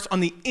 it starts on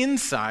the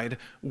inside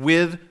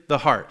with the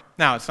heart.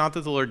 Now, it's not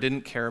that the Lord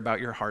didn't care about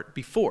your heart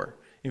before.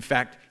 In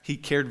fact, he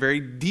cared very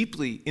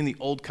deeply in the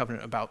old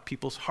covenant about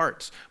people's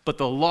hearts. But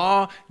the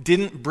law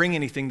didn't bring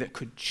anything that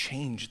could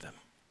change them.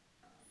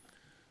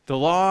 The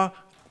law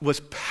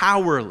was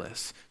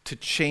powerless to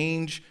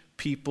change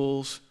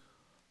people's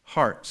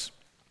hearts.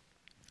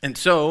 And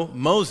so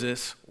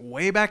Moses,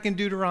 way back in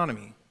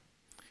Deuteronomy,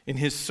 in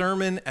his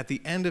sermon at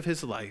the end of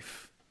his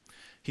life,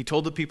 he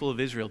told the people of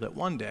Israel that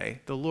one day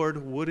the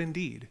Lord would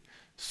indeed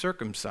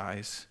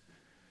circumcise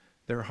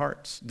their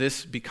hearts.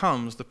 This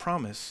becomes the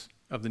promise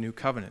of the new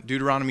covenant.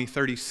 Deuteronomy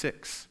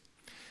 36,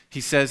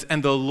 he says,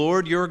 and the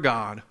Lord your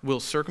God will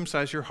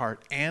circumcise your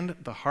heart and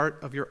the heart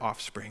of your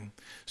offspring,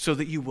 so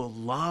that you will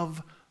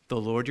love the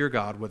Lord your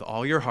God with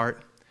all your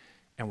heart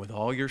and with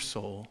all your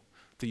soul,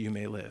 that you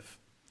may live.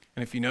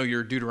 And if you know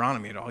your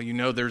Deuteronomy at all, you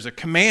know there's a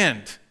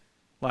command,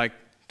 like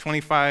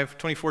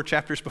 24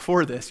 chapters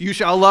before this. You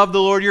shall love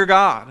the Lord your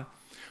God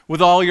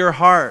with all your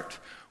heart,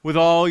 with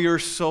all your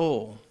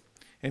soul.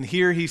 And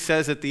here he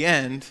says at the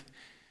end,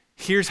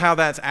 here's how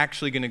that's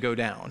actually going to go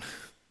down.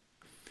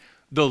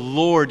 The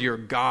Lord your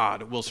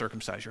God will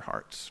circumcise your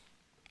hearts.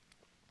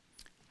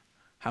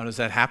 How does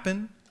that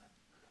happen?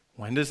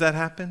 When does that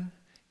happen?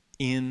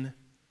 In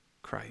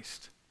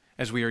Christ.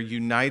 As we are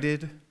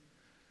united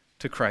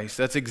to Christ.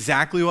 That's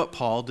exactly what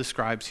Paul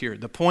describes here.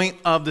 The point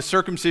of the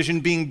circumcision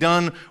being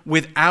done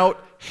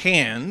without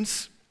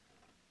hands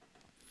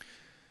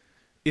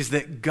is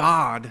that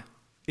God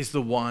is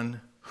the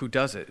one who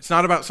does it. It's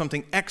not about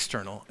something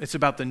external. It's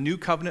about the new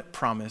covenant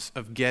promise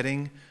of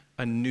getting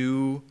a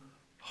new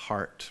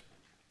heart.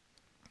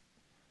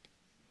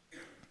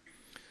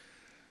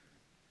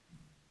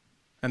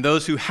 And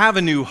those who have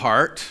a new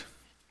heart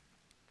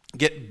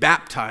get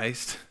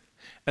baptized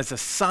as a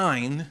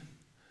sign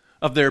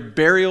of their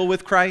burial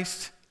with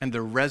Christ and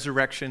the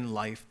resurrection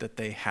life that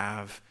they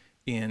have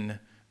in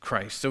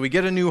Christ. So we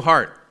get a new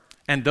heart.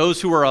 And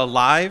those who are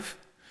alive,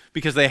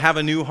 because they have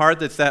a new heart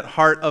that's that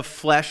heart of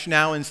flesh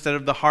now instead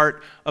of the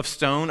heart of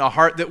stone, a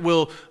heart that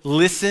will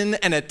listen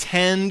and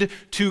attend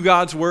to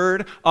God's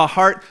word, a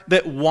heart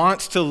that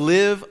wants to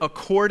live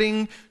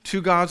according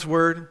to God's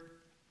word,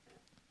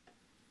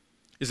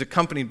 is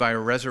accompanied by a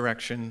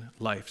resurrection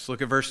life. So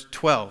look at verse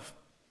 12.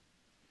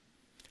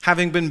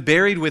 Having been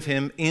buried with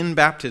him in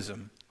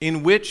baptism,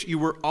 in which you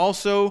were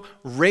also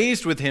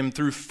raised with him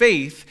through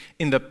faith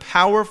in the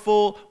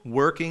powerful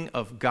working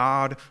of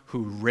God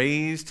who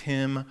raised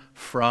him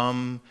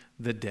from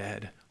the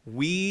dead.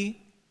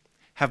 We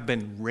have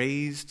been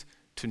raised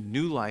to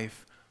new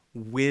life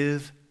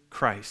with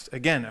Christ.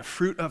 Again, a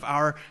fruit of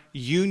our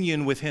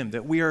union with him,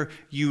 that we are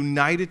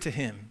united to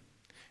him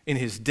in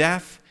his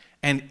death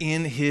and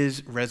in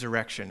his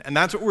resurrection. And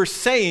that's what we're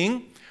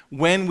saying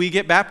when we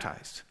get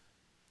baptized.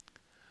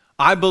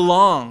 I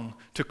belong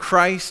to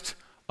Christ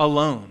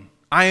alone.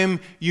 I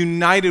am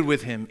united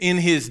with him in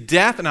his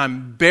death, and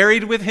I'm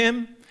buried with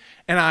him,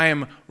 and I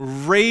am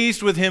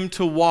raised with him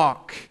to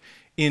walk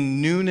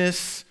in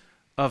newness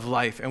of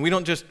life. And we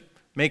don't just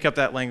make up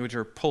that language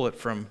or pull it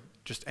from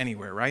just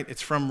anywhere, right?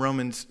 It's from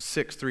Romans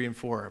 6, 3, and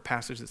 4, a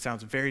passage that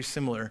sounds very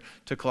similar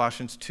to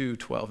Colossians 2,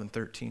 12, and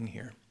 13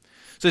 here.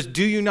 It says,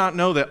 do you not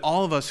know that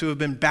all of us who have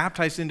been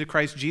baptized into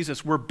Christ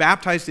Jesus were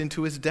baptized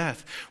into his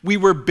death? We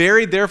were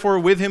buried, therefore,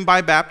 with him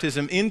by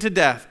baptism into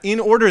death,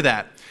 in order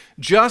that,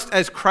 just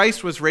as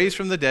Christ was raised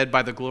from the dead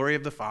by the glory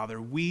of the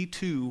Father, we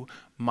too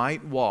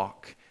might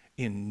walk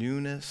in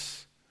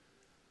newness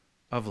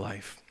of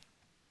life.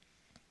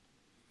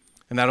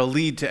 And that'll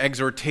lead to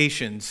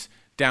exhortations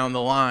down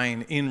the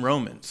line in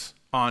Romans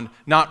on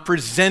not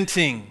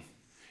presenting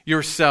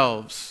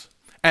yourselves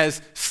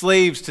as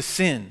slaves to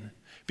sin,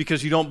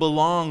 because you don't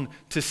belong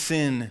to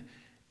sin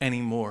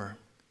anymore.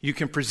 You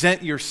can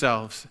present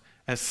yourselves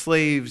as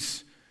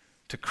slaves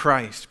to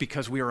Christ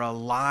because we are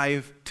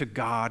alive to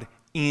God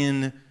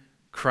in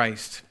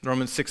Christ.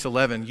 Romans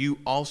 6:11, you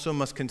also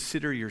must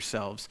consider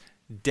yourselves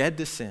dead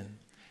to sin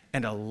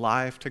and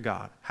alive to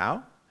God.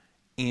 How?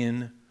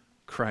 In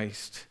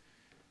Christ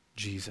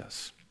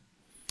Jesus.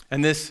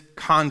 And this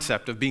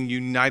concept of being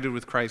united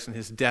with Christ in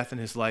his death and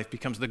his life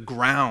becomes the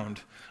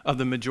ground of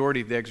the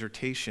majority of the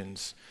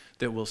exhortations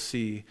that we'll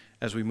see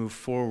as we move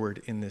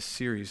forward in this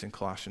series in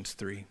Colossians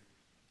 3.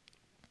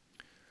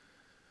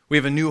 We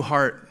have a new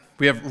heart.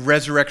 We have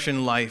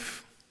resurrection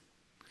life.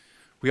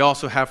 We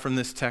also have from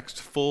this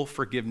text full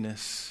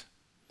forgiveness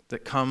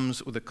that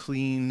comes with a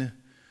clean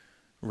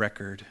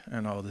record.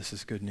 And all this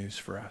is good news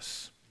for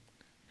us.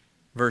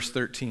 Verse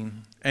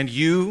 13, and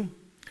you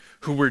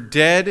who were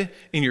dead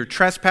in your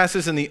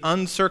trespasses and the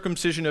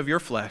uncircumcision of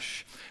your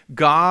flesh,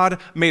 God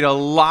made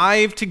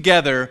alive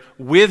together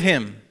with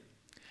him,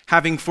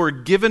 having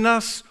forgiven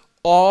us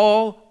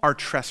all our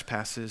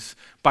trespasses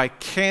by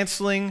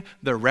canceling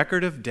the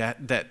record of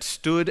debt that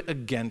stood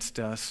against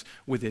us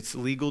with its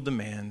legal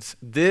demands.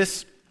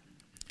 This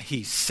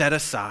he set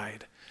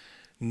aside,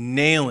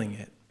 nailing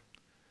it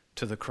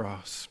to the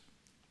cross.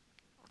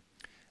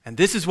 And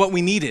this is what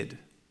we needed.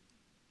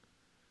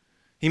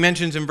 He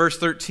mentions in verse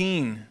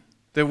 13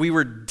 that we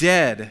were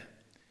dead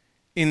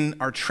in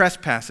our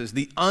trespasses,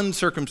 the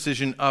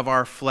uncircumcision of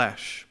our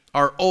flesh,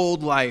 our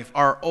old life,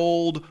 our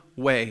old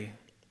way.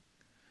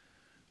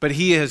 But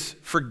he has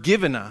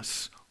forgiven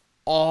us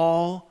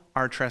all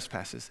our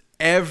trespasses,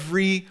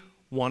 every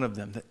one of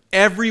them. That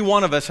every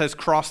one of us has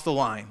crossed the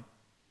line.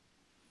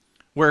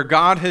 Where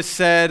God has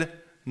said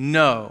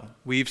no,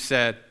 we've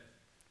said,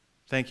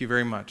 thank you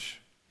very much,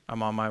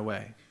 I'm on my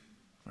way.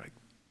 Like,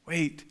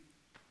 wait.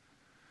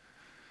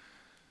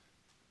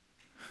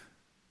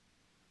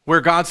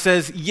 Where God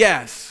says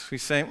yes, we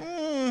say,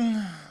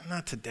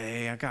 not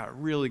today. I got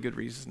really good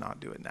reasons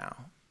not to do it now.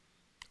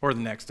 Or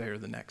the next day, or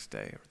the next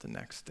day, or the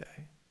next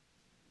day.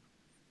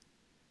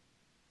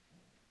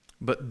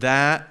 But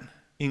that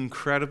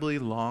incredibly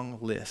long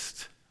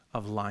list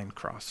of line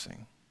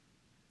crossing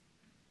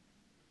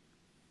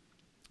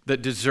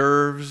that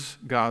deserves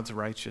God's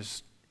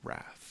righteous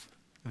wrath,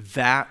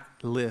 that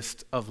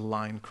list of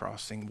line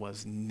crossing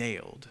was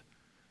nailed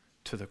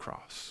to the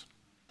cross.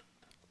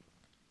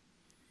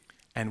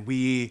 And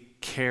we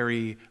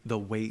carry the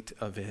weight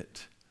of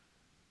it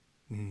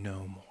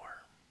no more.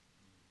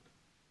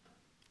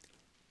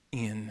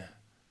 In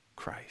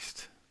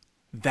Christ.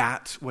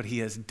 That's what he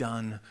has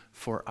done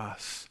for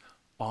us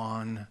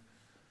on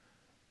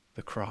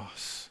the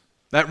cross.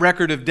 That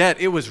record of debt,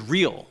 it was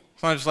real.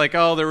 It's not just like,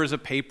 oh, there was a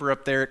paper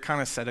up there. It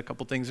kind of said a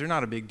couple things. They're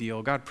not a big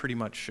deal. God pretty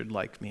much should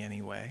like me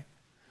anyway.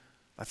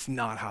 That's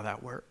not how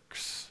that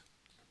works.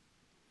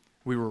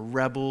 We were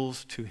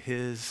rebels to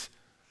his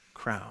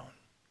crown,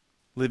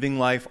 living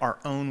life our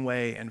own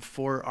way and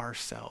for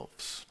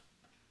ourselves.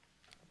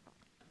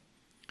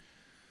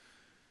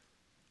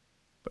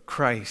 But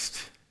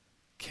Christ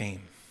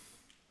came.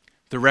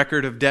 The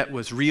record of debt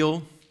was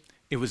real.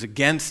 It was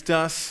against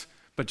us.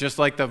 But just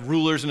like the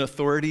rulers and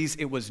authorities,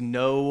 it was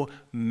no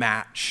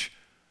match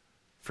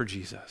for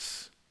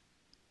Jesus.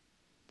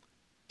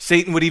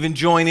 Satan would even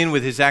join in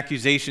with his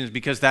accusations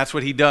because that's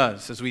what he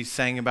does, as we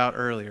sang about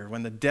earlier.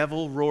 When the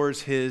devil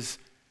roars his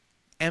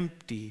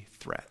empty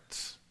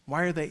threats.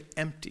 Why are they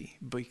empty?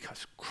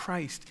 Because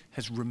Christ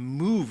has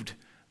removed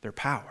their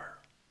power.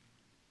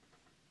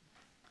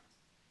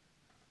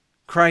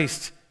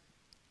 Christ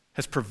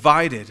has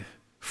provided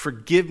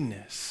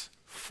forgiveness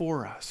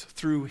for us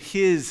through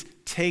his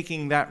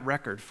taking that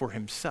record for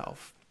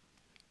himself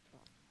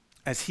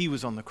as he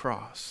was on the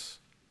cross.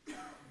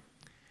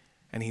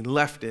 And he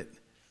left it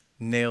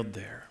nailed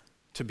there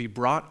to be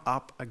brought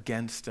up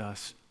against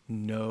us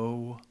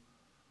no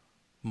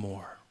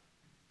more.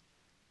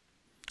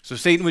 So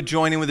Satan would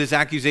join in with his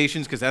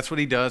accusations because that's what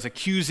he does,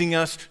 accusing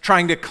us,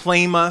 trying to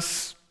claim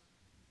us.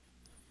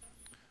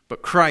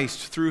 But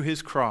Christ, through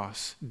his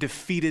cross,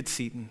 defeated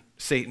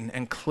Satan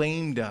and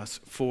claimed us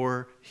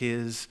for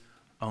his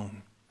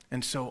own.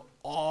 And so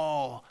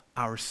all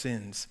our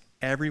sins,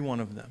 every one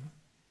of them,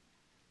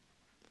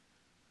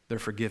 they're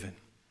forgiven.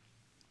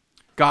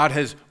 God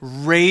has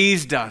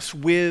raised us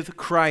with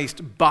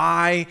Christ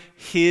by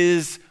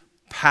his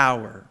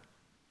power.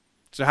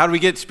 So how do we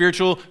get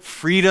spiritual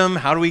freedom?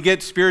 How do we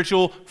get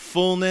spiritual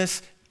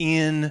fullness?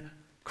 In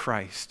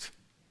Christ.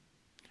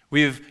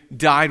 We have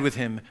died with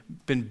him,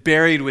 been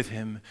buried with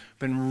him,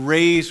 been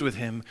raised with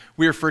him.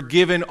 We are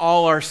forgiven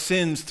all our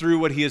sins through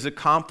what he has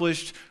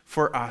accomplished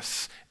for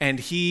us.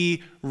 And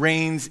he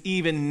reigns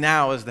even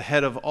now as the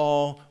head of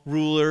all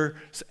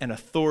rulers and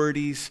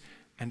authorities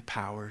and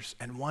powers.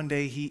 And one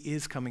day he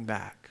is coming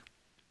back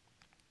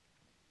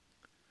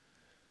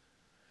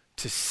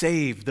to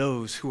save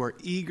those who are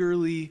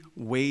eagerly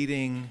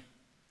waiting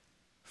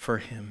for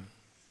him.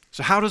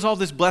 So how does all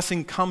this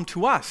blessing come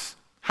to us?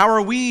 How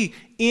are we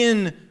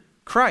in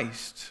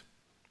Christ?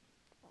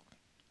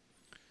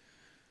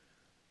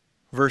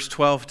 Verse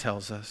 12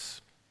 tells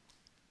us,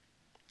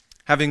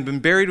 having been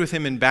buried with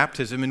him in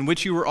baptism, in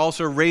which you were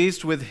also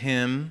raised with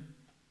him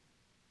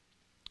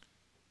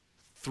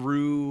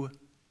through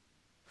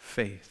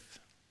faith.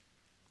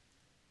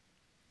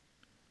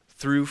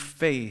 Through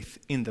faith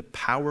in the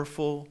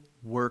powerful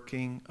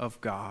working of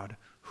God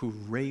who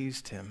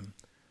raised him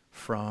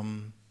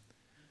from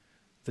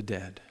the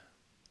dead.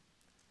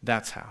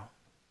 That's how.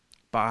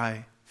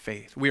 by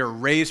faith. We are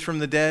raised from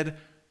the dead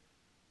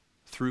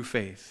through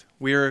faith.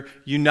 We are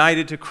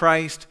united to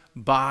Christ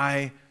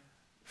by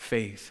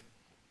faith.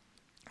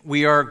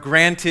 We are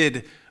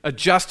granted a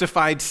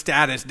justified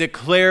status,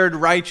 declared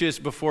righteous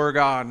before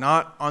God,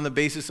 not on the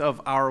basis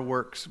of our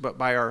works, but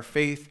by our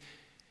faith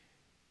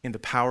in the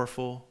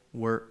powerful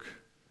work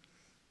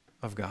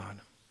of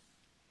God.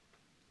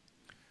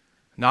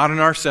 Not in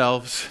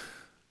ourselves,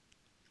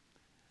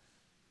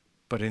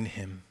 but in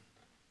Him.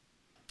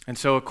 And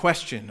so a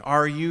question,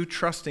 are you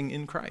trusting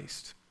in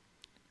Christ?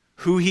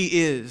 Who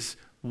He is,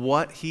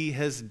 what He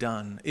has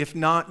done? If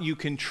not, you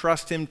can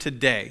trust Him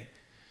today.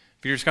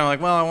 If you're just kind of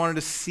like, well, I wanted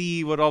to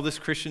see what all this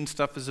Christian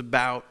stuff is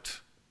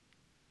about,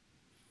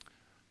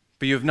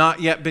 but you have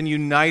not yet been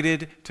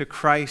united to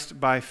Christ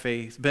by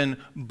faith, been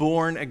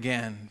born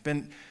again,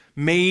 been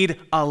made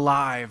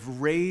alive,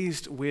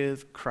 raised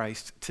with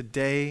Christ,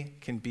 today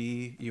can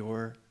be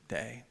your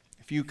day.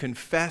 If you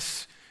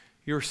confess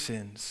your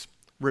sins,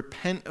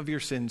 repent of your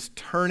sins,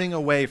 turning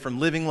away from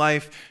living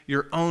life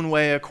your own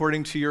way,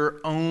 according to your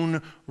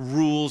own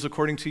rules,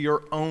 according to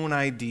your own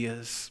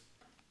ideas,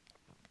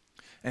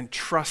 and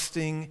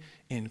trusting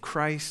in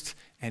Christ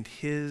and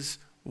His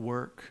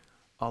work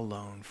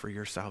alone for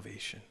your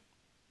salvation.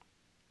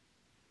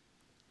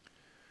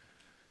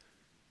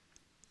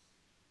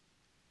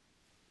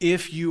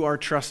 If you are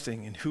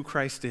trusting in who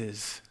Christ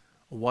is,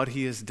 what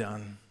He has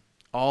done,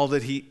 all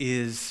that He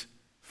is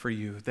for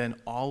you, then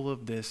all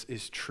of this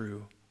is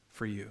true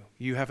for you.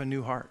 You have a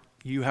new heart.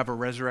 You have a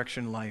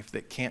resurrection life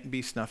that can't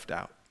be snuffed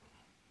out,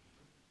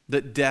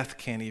 that death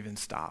can't even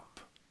stop.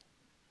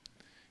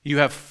 You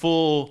have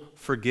full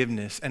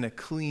forgiveness and a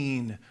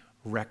clean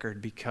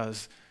record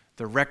because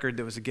the record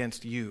that was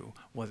against you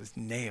was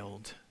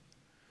nailed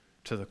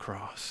to the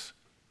cross.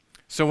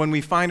 So when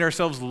we find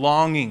ourselves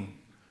longing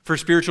for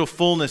spiritual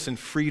fullness and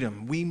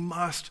freedom, we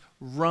must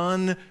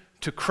run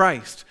to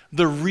Christ,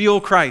 the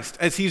real Christ,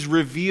 as He's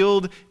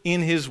revealed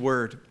in His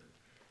Word.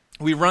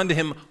 We run to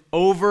Him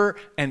over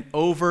and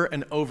over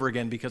and over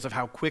again because of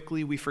how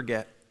quickly we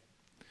forget.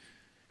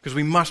 Because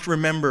we must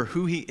remember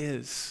who He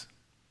is,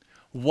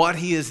 what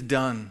He has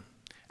done,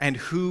 and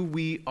who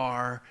we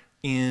are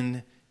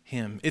in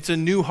Him. It's a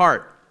new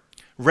heart,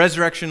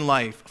 resurrection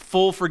life,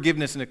 full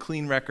forgiveness, and a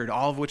clean record,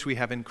 all of which we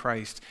have in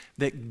Christ,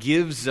 that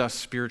gives us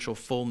spiritual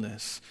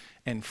fullness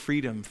and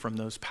freedom from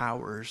those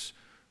powers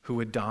who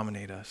would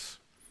dominate us.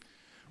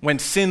 When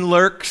sin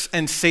lurks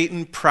and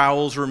Satan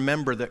prowls,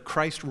 remember that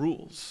Christ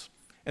rules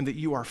and that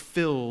you are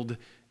filled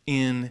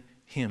in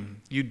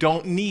Him. You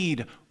don't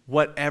need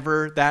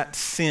whatever that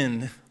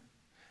sin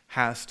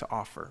has to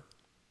offer.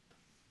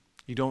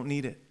 You don't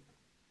need it.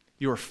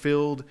 You are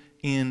filled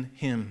in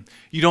Him.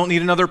 You don't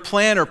need another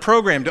plan or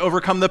program to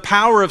overcome the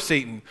power of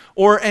Satan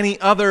or any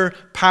other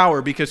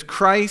power because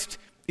Christ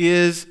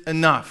is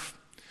enough.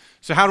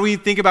 So how do we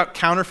think about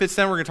counterfeits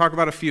then? We're going to talk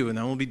about a few and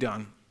then we'll be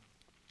done.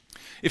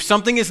 If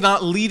something is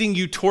not leading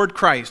you toward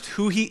Christ,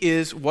 who He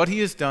is, what He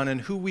has done,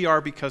 and who we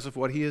are because of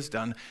what He has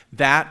done,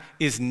 that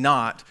is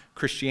not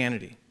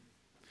Christianity.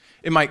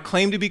 It might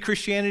claim to be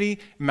Christianity,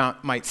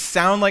 it might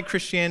sound like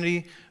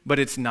Christianity, but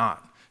it's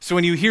not. So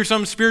when you hear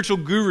some spiritual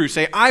guru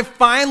say, I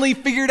finally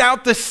figured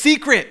out the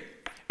secret.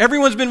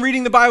 Everyone's been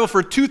reading the Bible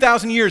for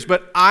 2,000 years,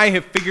 but I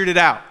have figured it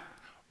out.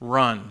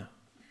 Run.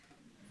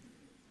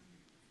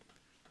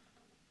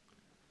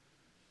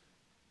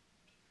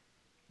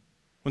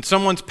 When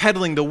someone's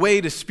peddling the way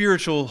to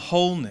spiritual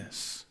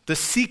wholeness, the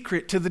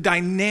secret to the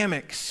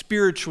dynamic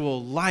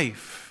spiritual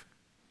life,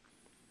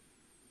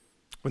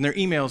 when their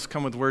emails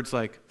come with words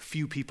like,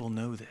 few people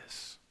know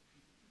this,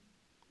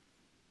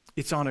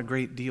 it's on a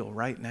great deal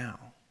right now.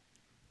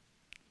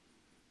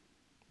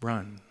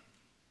 Run.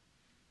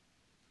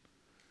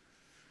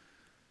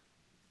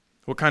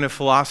 What kind of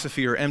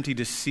philosophy or empty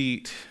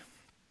deceit,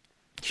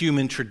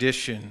 human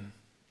tradition,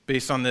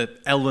 based on the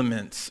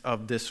elements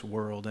of this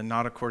world and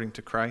not according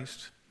to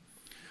Christ?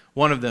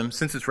 One of them,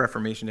 since it's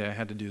Reformation Day, I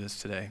had to do this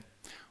today.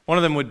 One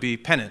of them would be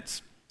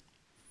penance,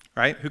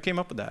 right? Who came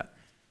up with that?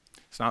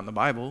 It's not in the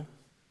Bible.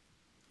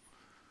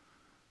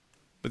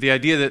 But the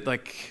idea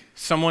that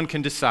someone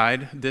can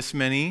decide this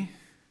many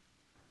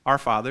Our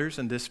Fathers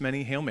and this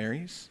many Hail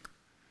Marys,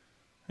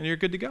 and you're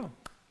good to go.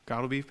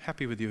 God will be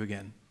happy with you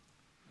again.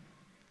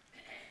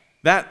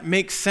 That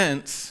makes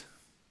sense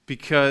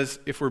because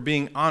if we're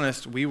being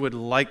honest, we would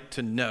like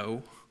to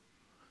know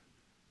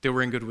that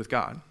we're in good with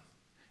God.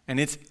 And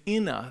it's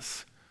in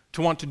us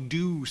to want to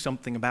do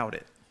something about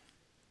it.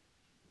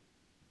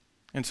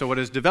 And so what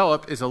has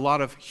developed is a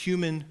lot of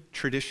human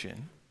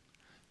tradition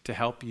to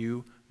help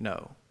you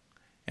know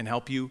and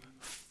help you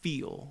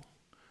feel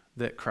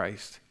that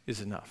Christ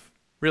is enough.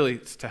 Really,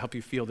 it's to help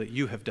you feel that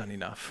you have done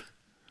enough.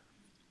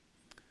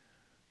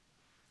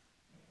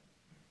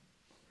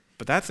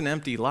 But that's an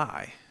empty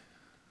lie.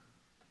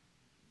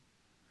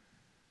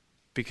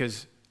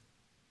 Because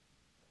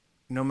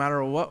no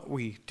matter what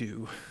we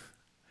do,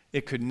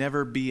 it could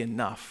never be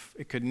enough.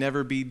 It could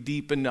never be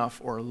deep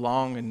enough or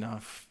long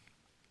enough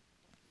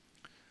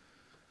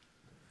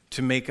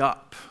to make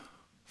up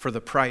for the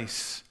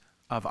price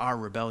of our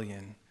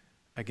rebellion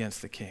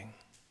against the king.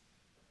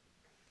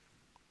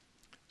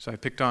 So I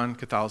picked on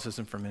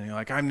Catholicism for a minute.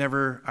 Like, I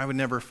would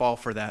never fall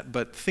for that.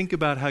 But think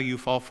about how you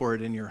fall for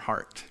it in your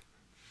heart.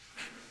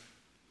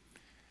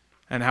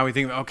 And how we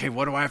think, okay,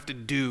 what do I have to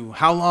do?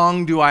 How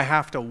long do I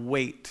have to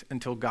wait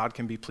until God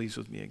can be pleased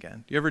with me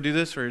again? Do you ever do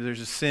this where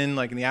there's a sin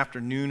like in the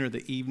afternoon or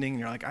the evening and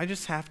you're like, I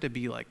just have to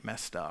be like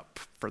messed up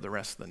for the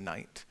rest of the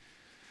night.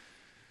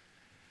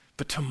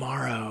 But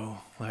tomorrow,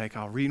 like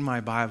I'll read my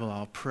Bible,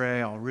 I'll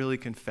pray, I'll really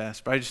confess,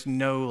 but I just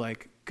know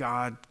like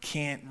God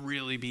can't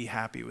really be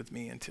happy with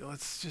me until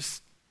it's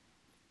just,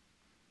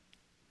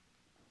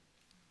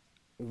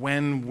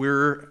 when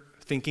we're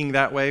thinking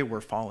that way,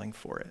 we're falling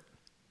for it.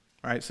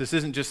 Right? So this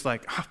isn't just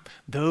like,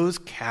 those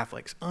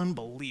Catholics,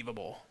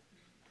 unbelievable.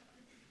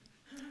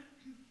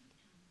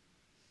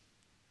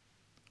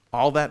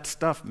 All that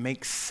stuff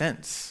makes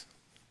sense.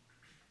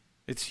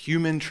 It's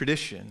human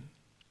tradition.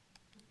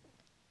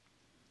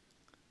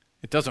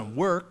 It doesn't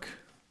work.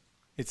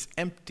 It's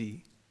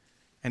empty.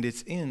 And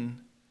it's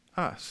in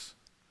us.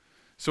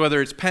 So whether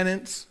it's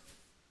penance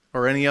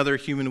or any other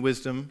human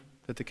wisdom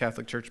that the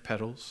Catholic Church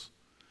peddles,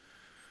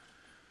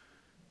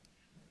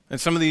 and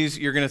some of these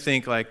you're going to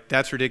think like,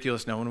 that's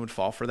ridiculous, no one would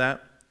fall for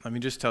that. Let me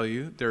just tell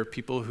you, there are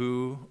people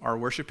who are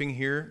worshiping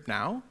here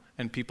now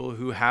and people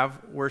who have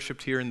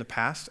worshiped here in the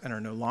past and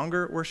are no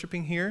longer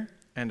worshiping here,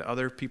 and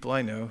other people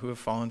I know who have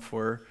fallen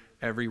for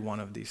every one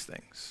of these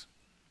things.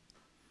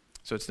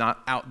 So it's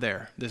not out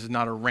there. This is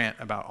not a rant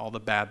about all the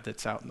bad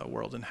that's out in the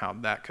world and how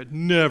that could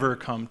never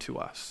come to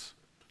us.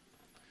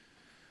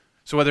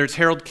 So whether it's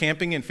Harold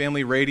Camping and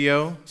family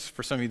radio,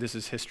 for some of you this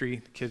is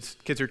history,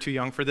 kids are too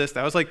young for this,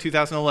 that was like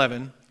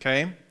 2011,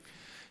 okay?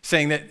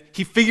 Saying that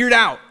he figured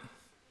out,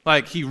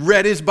 like he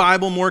read his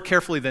Bible more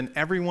carefully than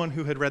everyone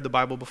who had read the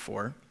Bible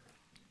before,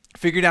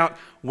 figured out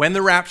when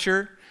the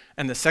rapture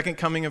and the second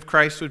coming of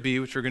Christ would be,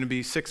 which are going to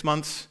be 6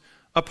 months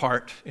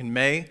apart in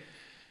May,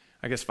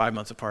 I guess 5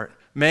 months apart,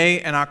 May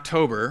and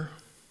October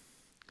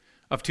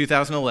of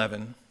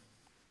 2011,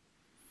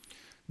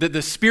 that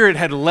the Spirit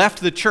had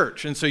left the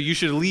church, and so you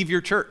should leave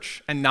your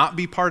church and not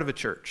be part of a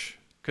church,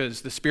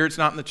 because the Spirit's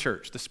not in the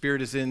church. The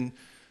Spirit is in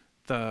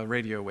the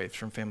radio waves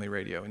from family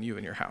radio and you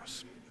in your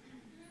house.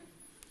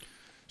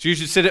 So you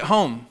should sit at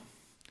home.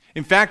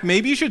 In fact,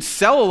 maybe you should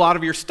sell a lot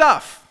of your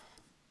stuff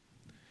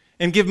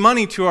and give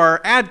money to our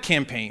ad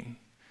campaign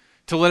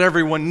to let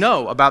everyone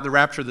know about the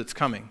rapture that's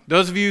coming.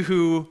 Those of you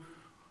who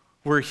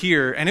were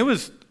here, and it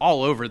was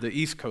all over the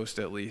East Coast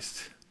at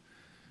least,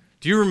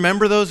 do you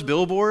remember those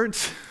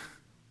billboards?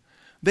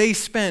 They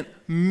spent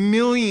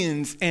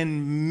millions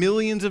and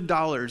millions of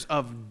dollars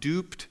of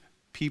duped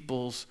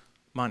people's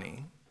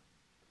money,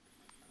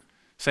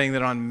 saying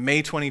that on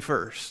May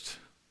 21st,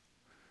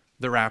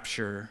 the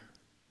rapture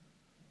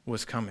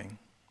was coming.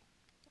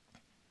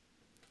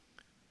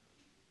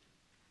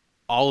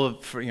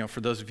 For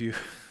those of you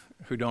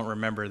who don't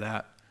remember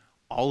that,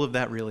 all of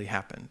that really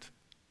happened.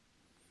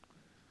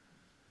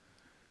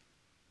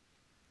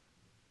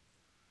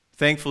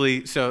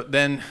 Thankfully, so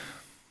then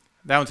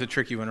that one's a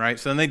tricky one, right?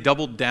 So then they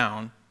doubled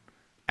down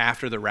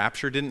after the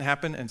rapture didn't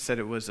happen and said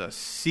it was a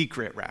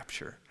secret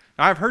rapture.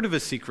 Now, I've heard of a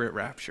secret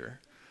rapture,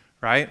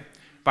 right?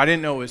 But I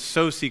didn't know it was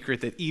so secret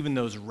that even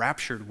those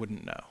raptured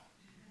wouldn't know.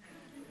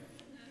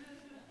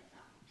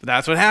 But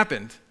that's what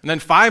happened. And then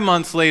 5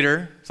 months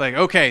later, it's like,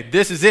 okay,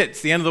 this is it.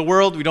 It's the end of the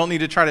world. We don't need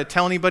to try to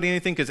tell anybody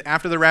anything, because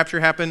after the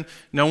rapture happened,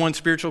 no one's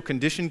spiritual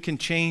condition can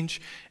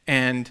change.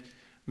 And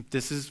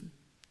this is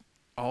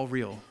all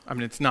real. I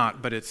mean, it's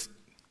not, but it's,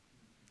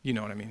 you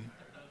know what I mean.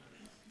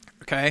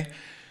 Okay?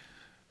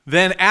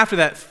 Then after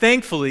that,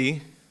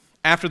 thankfully,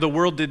 after the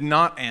world did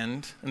not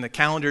end and the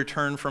calendar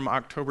turned from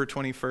October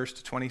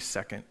 21st to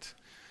 22nd,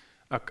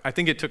 I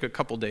think it took a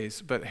couple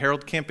days, but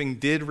Harold Camping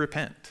did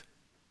repent.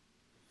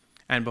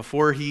 And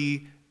before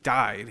he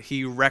died,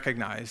 he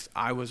recognized,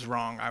 I was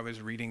wrong, I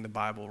was reading the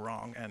Bible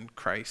wrong, and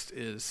Christ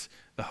is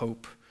the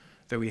hope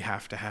that we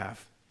have to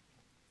have.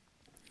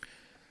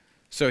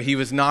 So he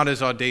was not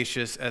as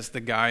audacious as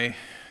the guy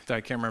that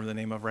I can't remember the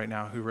name of right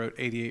now, who wrote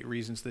 88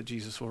 Reasons That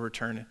Jesus Will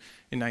Return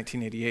in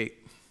 1988.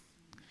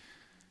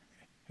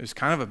 It was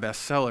kind of a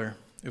bestseller.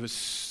 It was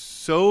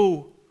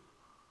so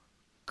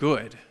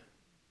good,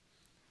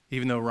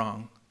 even though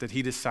wrong, that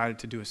he decided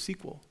to do a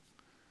sequel.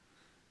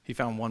 He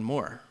found one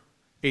more,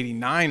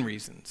 89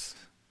 Reasons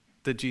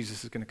That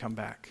Jesus is going to Come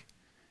Back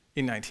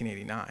in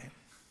 1989.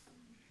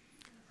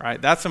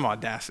 Right? That's some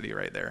audacity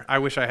right there. I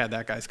wish I had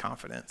that guy's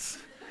confidence.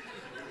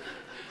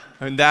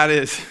 I mean,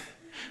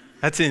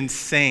 that's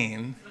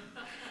insane,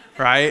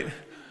 right?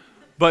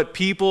 But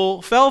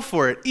people fell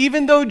for it,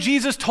 even though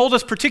Jesus told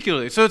us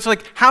particularly. So it's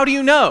like, how do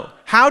you know?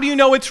 How do you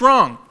know it's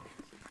wrong?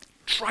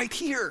 It's right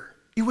here.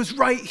 It was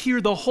right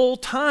here the whole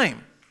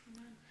time.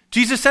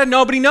 Jesus said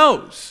nobody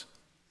knows.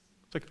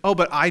 It's like, oh,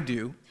 but I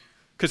do,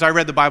 because I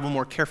read the Bible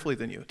more carefully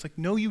than you. It's like,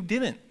 no, you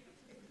didn't.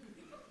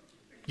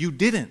 You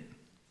didn't.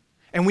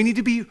 And we need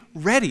to be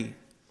ready.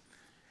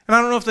 And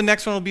I don't know if the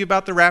next one will be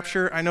about the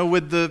rapture. I know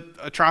with the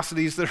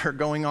atrocities that are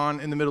going on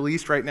in the Middle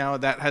East right now,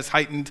 that has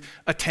heightened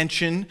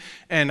attention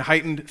and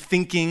heightened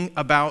thinking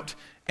about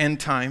end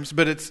times,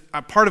 but it's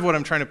part of what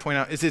I'm trying to point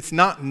out is it's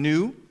not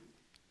new.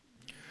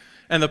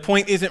 And the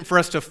point isn't for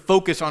us to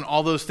focus on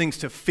all those things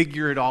to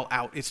figure it all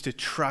out. It's to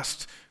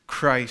trust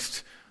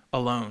Christ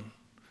alone.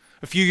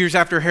 A few years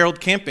after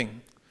Harold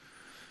Camping,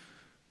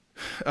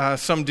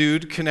 some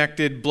dude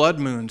connected blood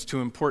moons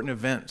to important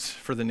events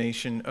for the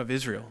nation of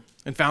Israel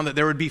and found that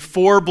there would be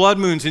 4 blood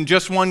moons in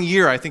just 1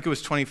 year. I think it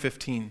was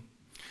 2015.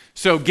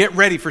 So get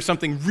ready for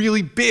something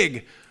really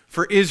big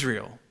for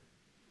Israel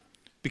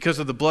because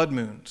of the blood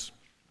moons.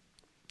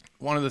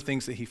 One of the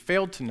things that he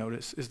failed to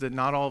notice is that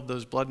not all of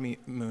those blood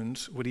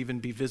moons would even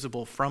be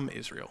visible from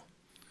Israel.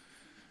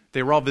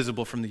 They were all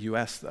visible from the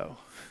U.S., though.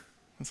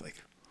 It's like,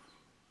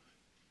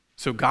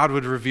 so God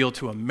would reveal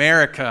to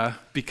America,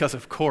 because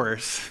of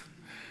course,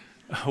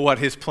 what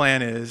his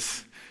plan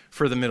is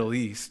for the Middle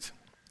East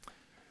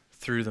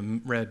through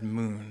the red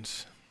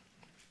moons.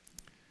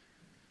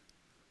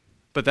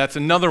 But that's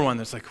another one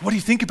that's like, what do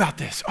you think about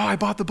this? Oh, I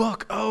bought the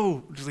book.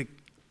 Oh, just like,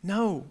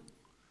 no.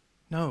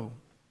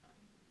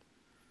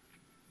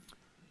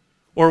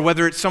 Or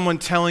whether it's someone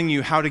telling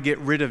you how to get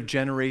rid of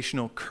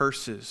generational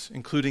curses,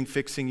 including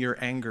fixing your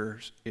anger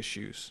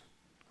issues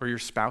or your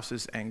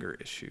spouse's anger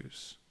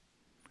issues,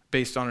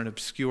 based on an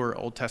obscure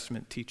Old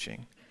Testament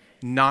teaching,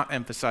 not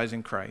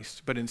emphasizing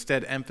Christ, but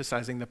instead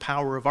emphasizing the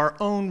power of our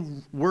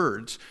own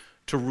words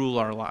to rule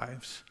our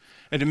lives.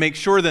 And to make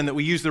sure then that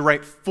we use the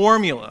right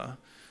formula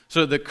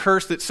so the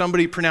curse that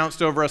somebody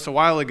pronounced over us a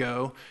while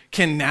ago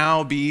can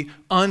now be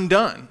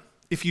undone.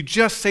 If you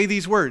just say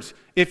these words,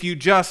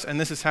 and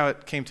this is how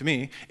it came to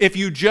me, if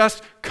you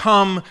just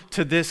come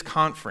to this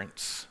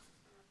conference,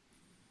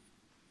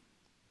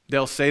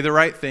 they'll say the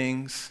right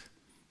things,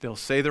 they'll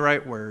say the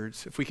right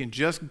words. If we can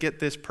just get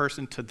this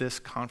person to this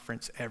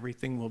conference,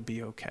 everything will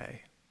be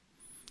okay.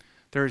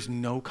 There is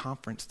no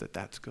conference that's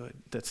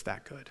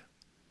that good.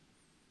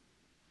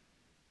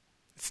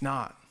 It's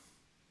not.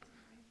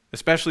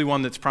 Especially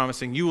one that's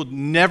promising you will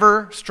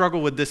never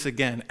struggle with this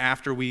again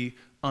after we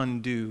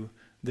undo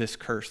this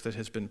curse that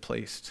has been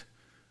placed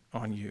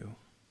on you.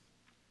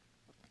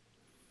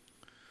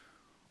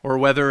 Or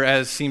whether,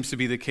 as seems to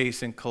be the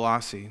case in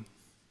Colossae,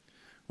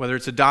 whether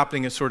it's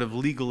adopting a sort of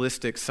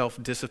legalistic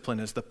self-discipline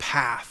as the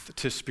path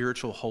to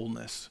spiritual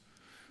wholeness,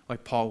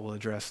 like Paul will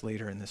address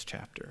later in this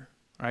chapter.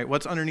 All right,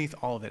 what's underneath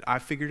all of it?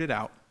 I've figured it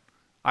out.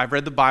 I've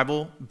read the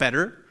Bible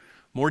better,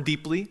 more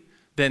deeply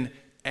than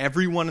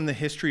everyone in the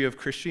history of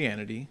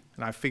Christianity,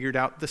 and I've figured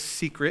out the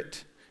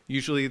secret.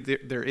 Usually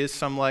there is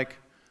some like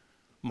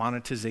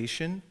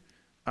monetization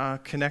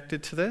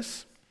connected to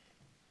this.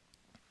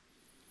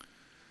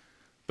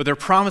 But they're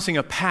promising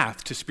a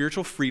path to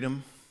spiritual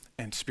freedom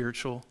and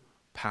spiritual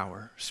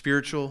power,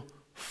 spiritual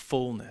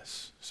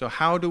fullness. So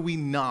how do we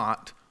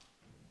not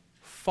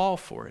fall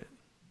for it?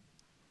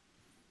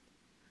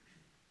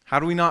 How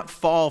do we not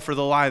fall for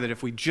the lie that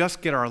if we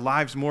just get our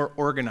lives more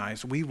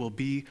organized, we will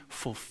be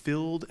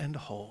fulfilled and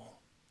whole?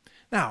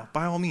 Now,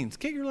 by all means,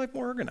 get your life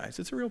more organized.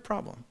 It's a real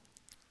problem.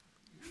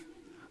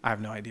 I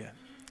have no idea.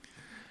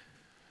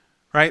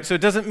 Right? So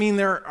it doesn't mean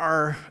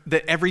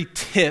that every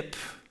tip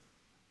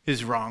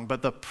is wrong,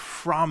 but the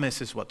promise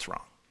is what's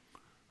wrong.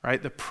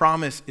 Right? The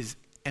promise is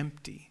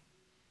empty.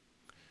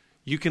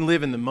 You can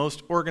live in the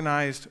most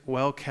organized,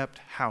 well-kept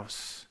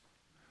house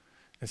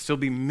and still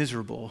be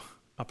miserable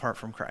apart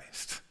from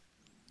Christ.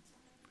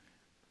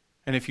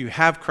 And if you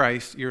have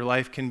Christ, your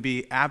life can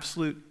be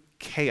absolute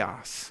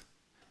chaos,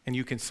 and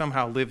you can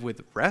somehow live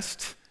with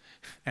rest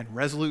and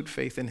resolute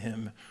faith in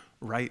him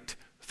right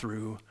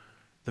through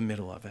the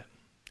middle of it.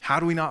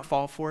 How do we not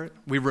fall for it?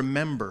 We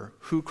remember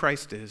who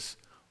Christ is,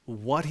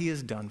 what he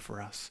has done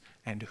for us,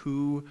 and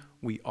who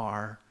we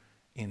are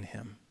in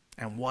him.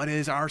 And what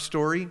is our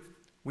story?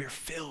 We're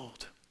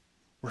filled.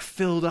 We're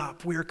filled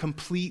up. We're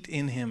complete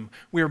in him.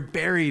 We're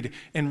buried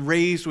and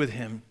raised with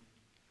him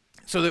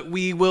so that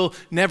we will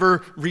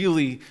never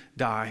really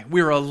die.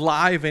 We're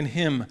alive in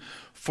him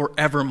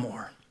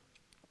forevermore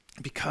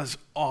because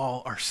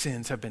all our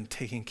sins have been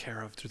taken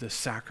care of through the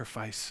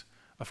sacrifice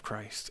of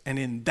Christ. And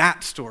in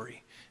that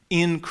story,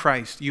 in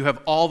Christ, you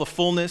have all the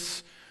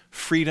fullness,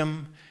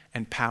 freedom,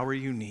 and power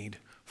you need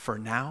for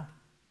now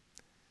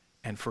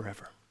and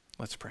forever.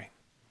 Let's pray.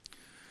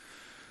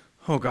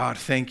 Oh God,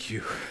 thank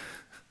you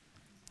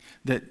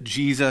that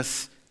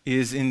Jesus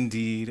is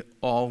indeed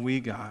all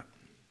we got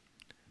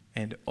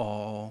and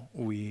all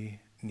we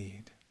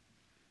need.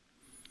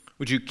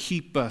 Would you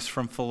keep us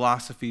from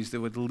philosophies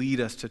that would lead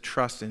us to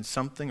trust in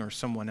something or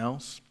someone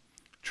else,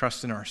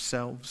 trust in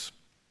ourselves,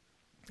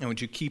 and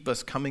would you keep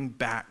us coming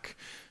back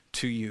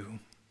to you,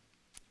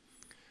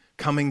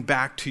 coming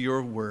back to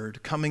your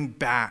word, coming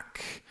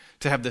back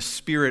to have the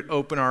Spirit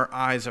open our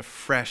eyes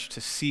afresh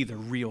to see the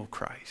real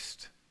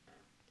Christ,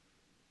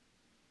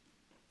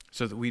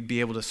 so that we'd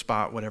be able to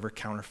spot whatever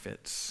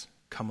counterfeits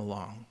come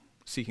along,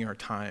 seeking our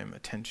time,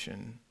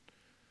 attention,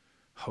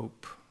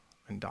 hope,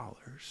 and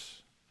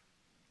dollars.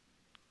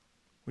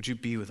 Would you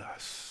be with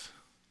us?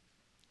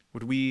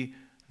 Would we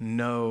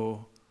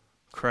know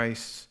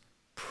Christ's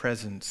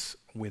presence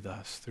with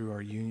us through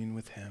our union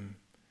with him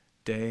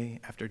day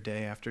after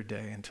day after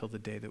day until the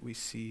day that we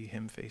see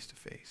him face to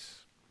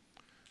face.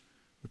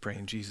 We pray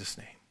in Jesus'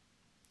 name.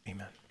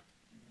 Amen.